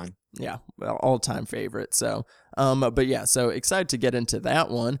Coraline. yeah, well, all time favorite. So, but yeah, so excited to get into that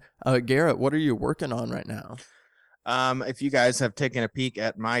one. Garrett, what are you working on right now? If you guys have taken a peek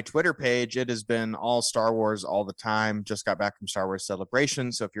at my Twitter page, it has been all Star Wars all the time. Just got back from Star Wars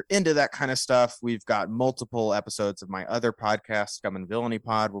Celebration. So if you're into that kind of stuff, we've got multiple episodes of my other podcast, Scum and Villainy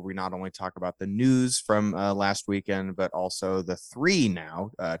Pod, where we not only talk about the news from last weekend, but also the 3 now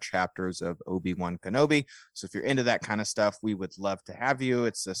chapters of Obi-Wan Kenobi. So if you're into that kind of stuff, we would love to have you.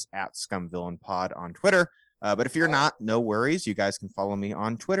 It's this at Scum Villain Pod on Twitter. But if you're not, no worries. You guys can follow me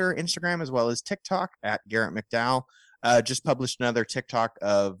on Twitter, Instagram, as well as TikTok at Garrett McDowell. Just published another TikTok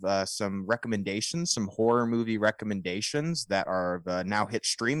of some recommendations, some horror movie recommendations that are now hit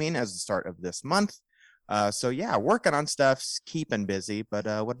streaming as the start of this month. So yeah, working on stuff, keeping busy. But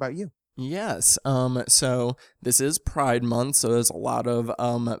what about you? Yes. So this is Pride Month, so there's a lot of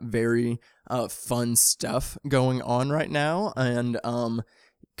very fun stuff going on right now, and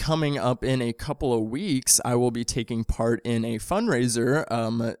coming up in a couple of weeks, I will be taking part in a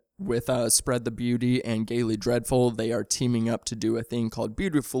fundraiser with Spread the Beauty and Gaily Dreadful. They are teaming up to do a thing called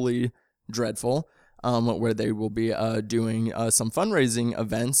Beautifully Dreadful, where they will be doing some fundraising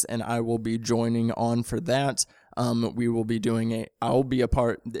events, and I will be joining on for that. We will be doing I'll be a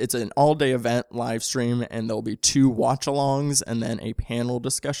part, it's an all-day event live stream, and there'll be 2 watch-alongs and then a panel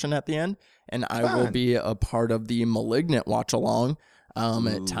discussion at the end, and I will be a part of the Malignant watch-along.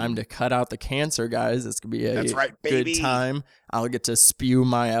 Time to cut out the cancer, guys. It's gonna be a That's right, good baby. time. I'll get to spew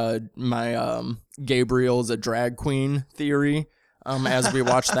my Gabriel's a drag queen theory as we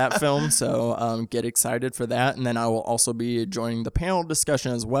watch that film. So get excited for that. And then I will also be joining the panel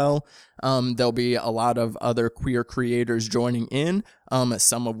discussion as well. There'll be a lot of other queer creators joining in,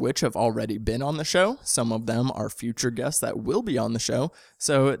 some of which have already been on the show. Some of them are future guests that will be on the show.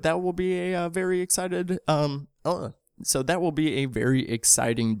 So that will be a very excited So that will be a very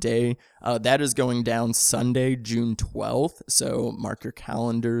exciting day. That is going down Sunday, June 12th. So mark your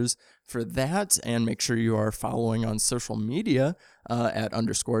calendars for that, and make sure you are following on social media at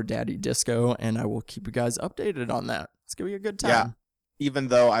 _daddydisco, and I will keep you guys updated on that. It's going to be a good time. Yeah. Even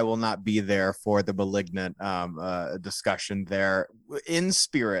though I will not be there for the Malignant discussion there, in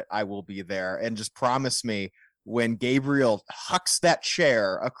spirit, I will be there. And just promise me, when Gabriel hucks that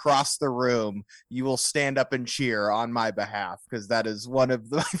chair across the room, you will stand up and cheer on my behalf, because that is one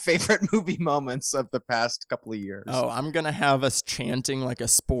of my favorite movie moments of the past couple of years. Oh, I'm gonna have us chanting like a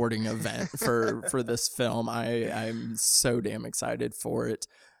sporting event for this film. I'm so damn excited for it.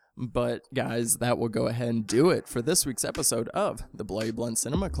 But guys, that will go ahead and do it for this week's episode of the Bloody Blunt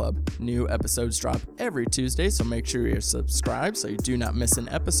Cinema Club. New episodes drop every Tuesday, so make sure you're subscribed so you do not miss an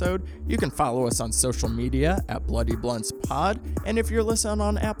episode. You can follow us on social media at Bloody Blunts Pod, and if you're listening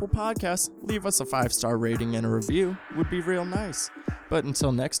on Apple Podcasts, leave us a 5-star rating and a review. Would be real nice. But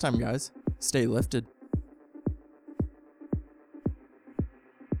until next time, guys, stay lifted.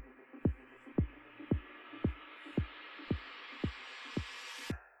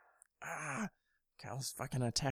 I was fucking attacking.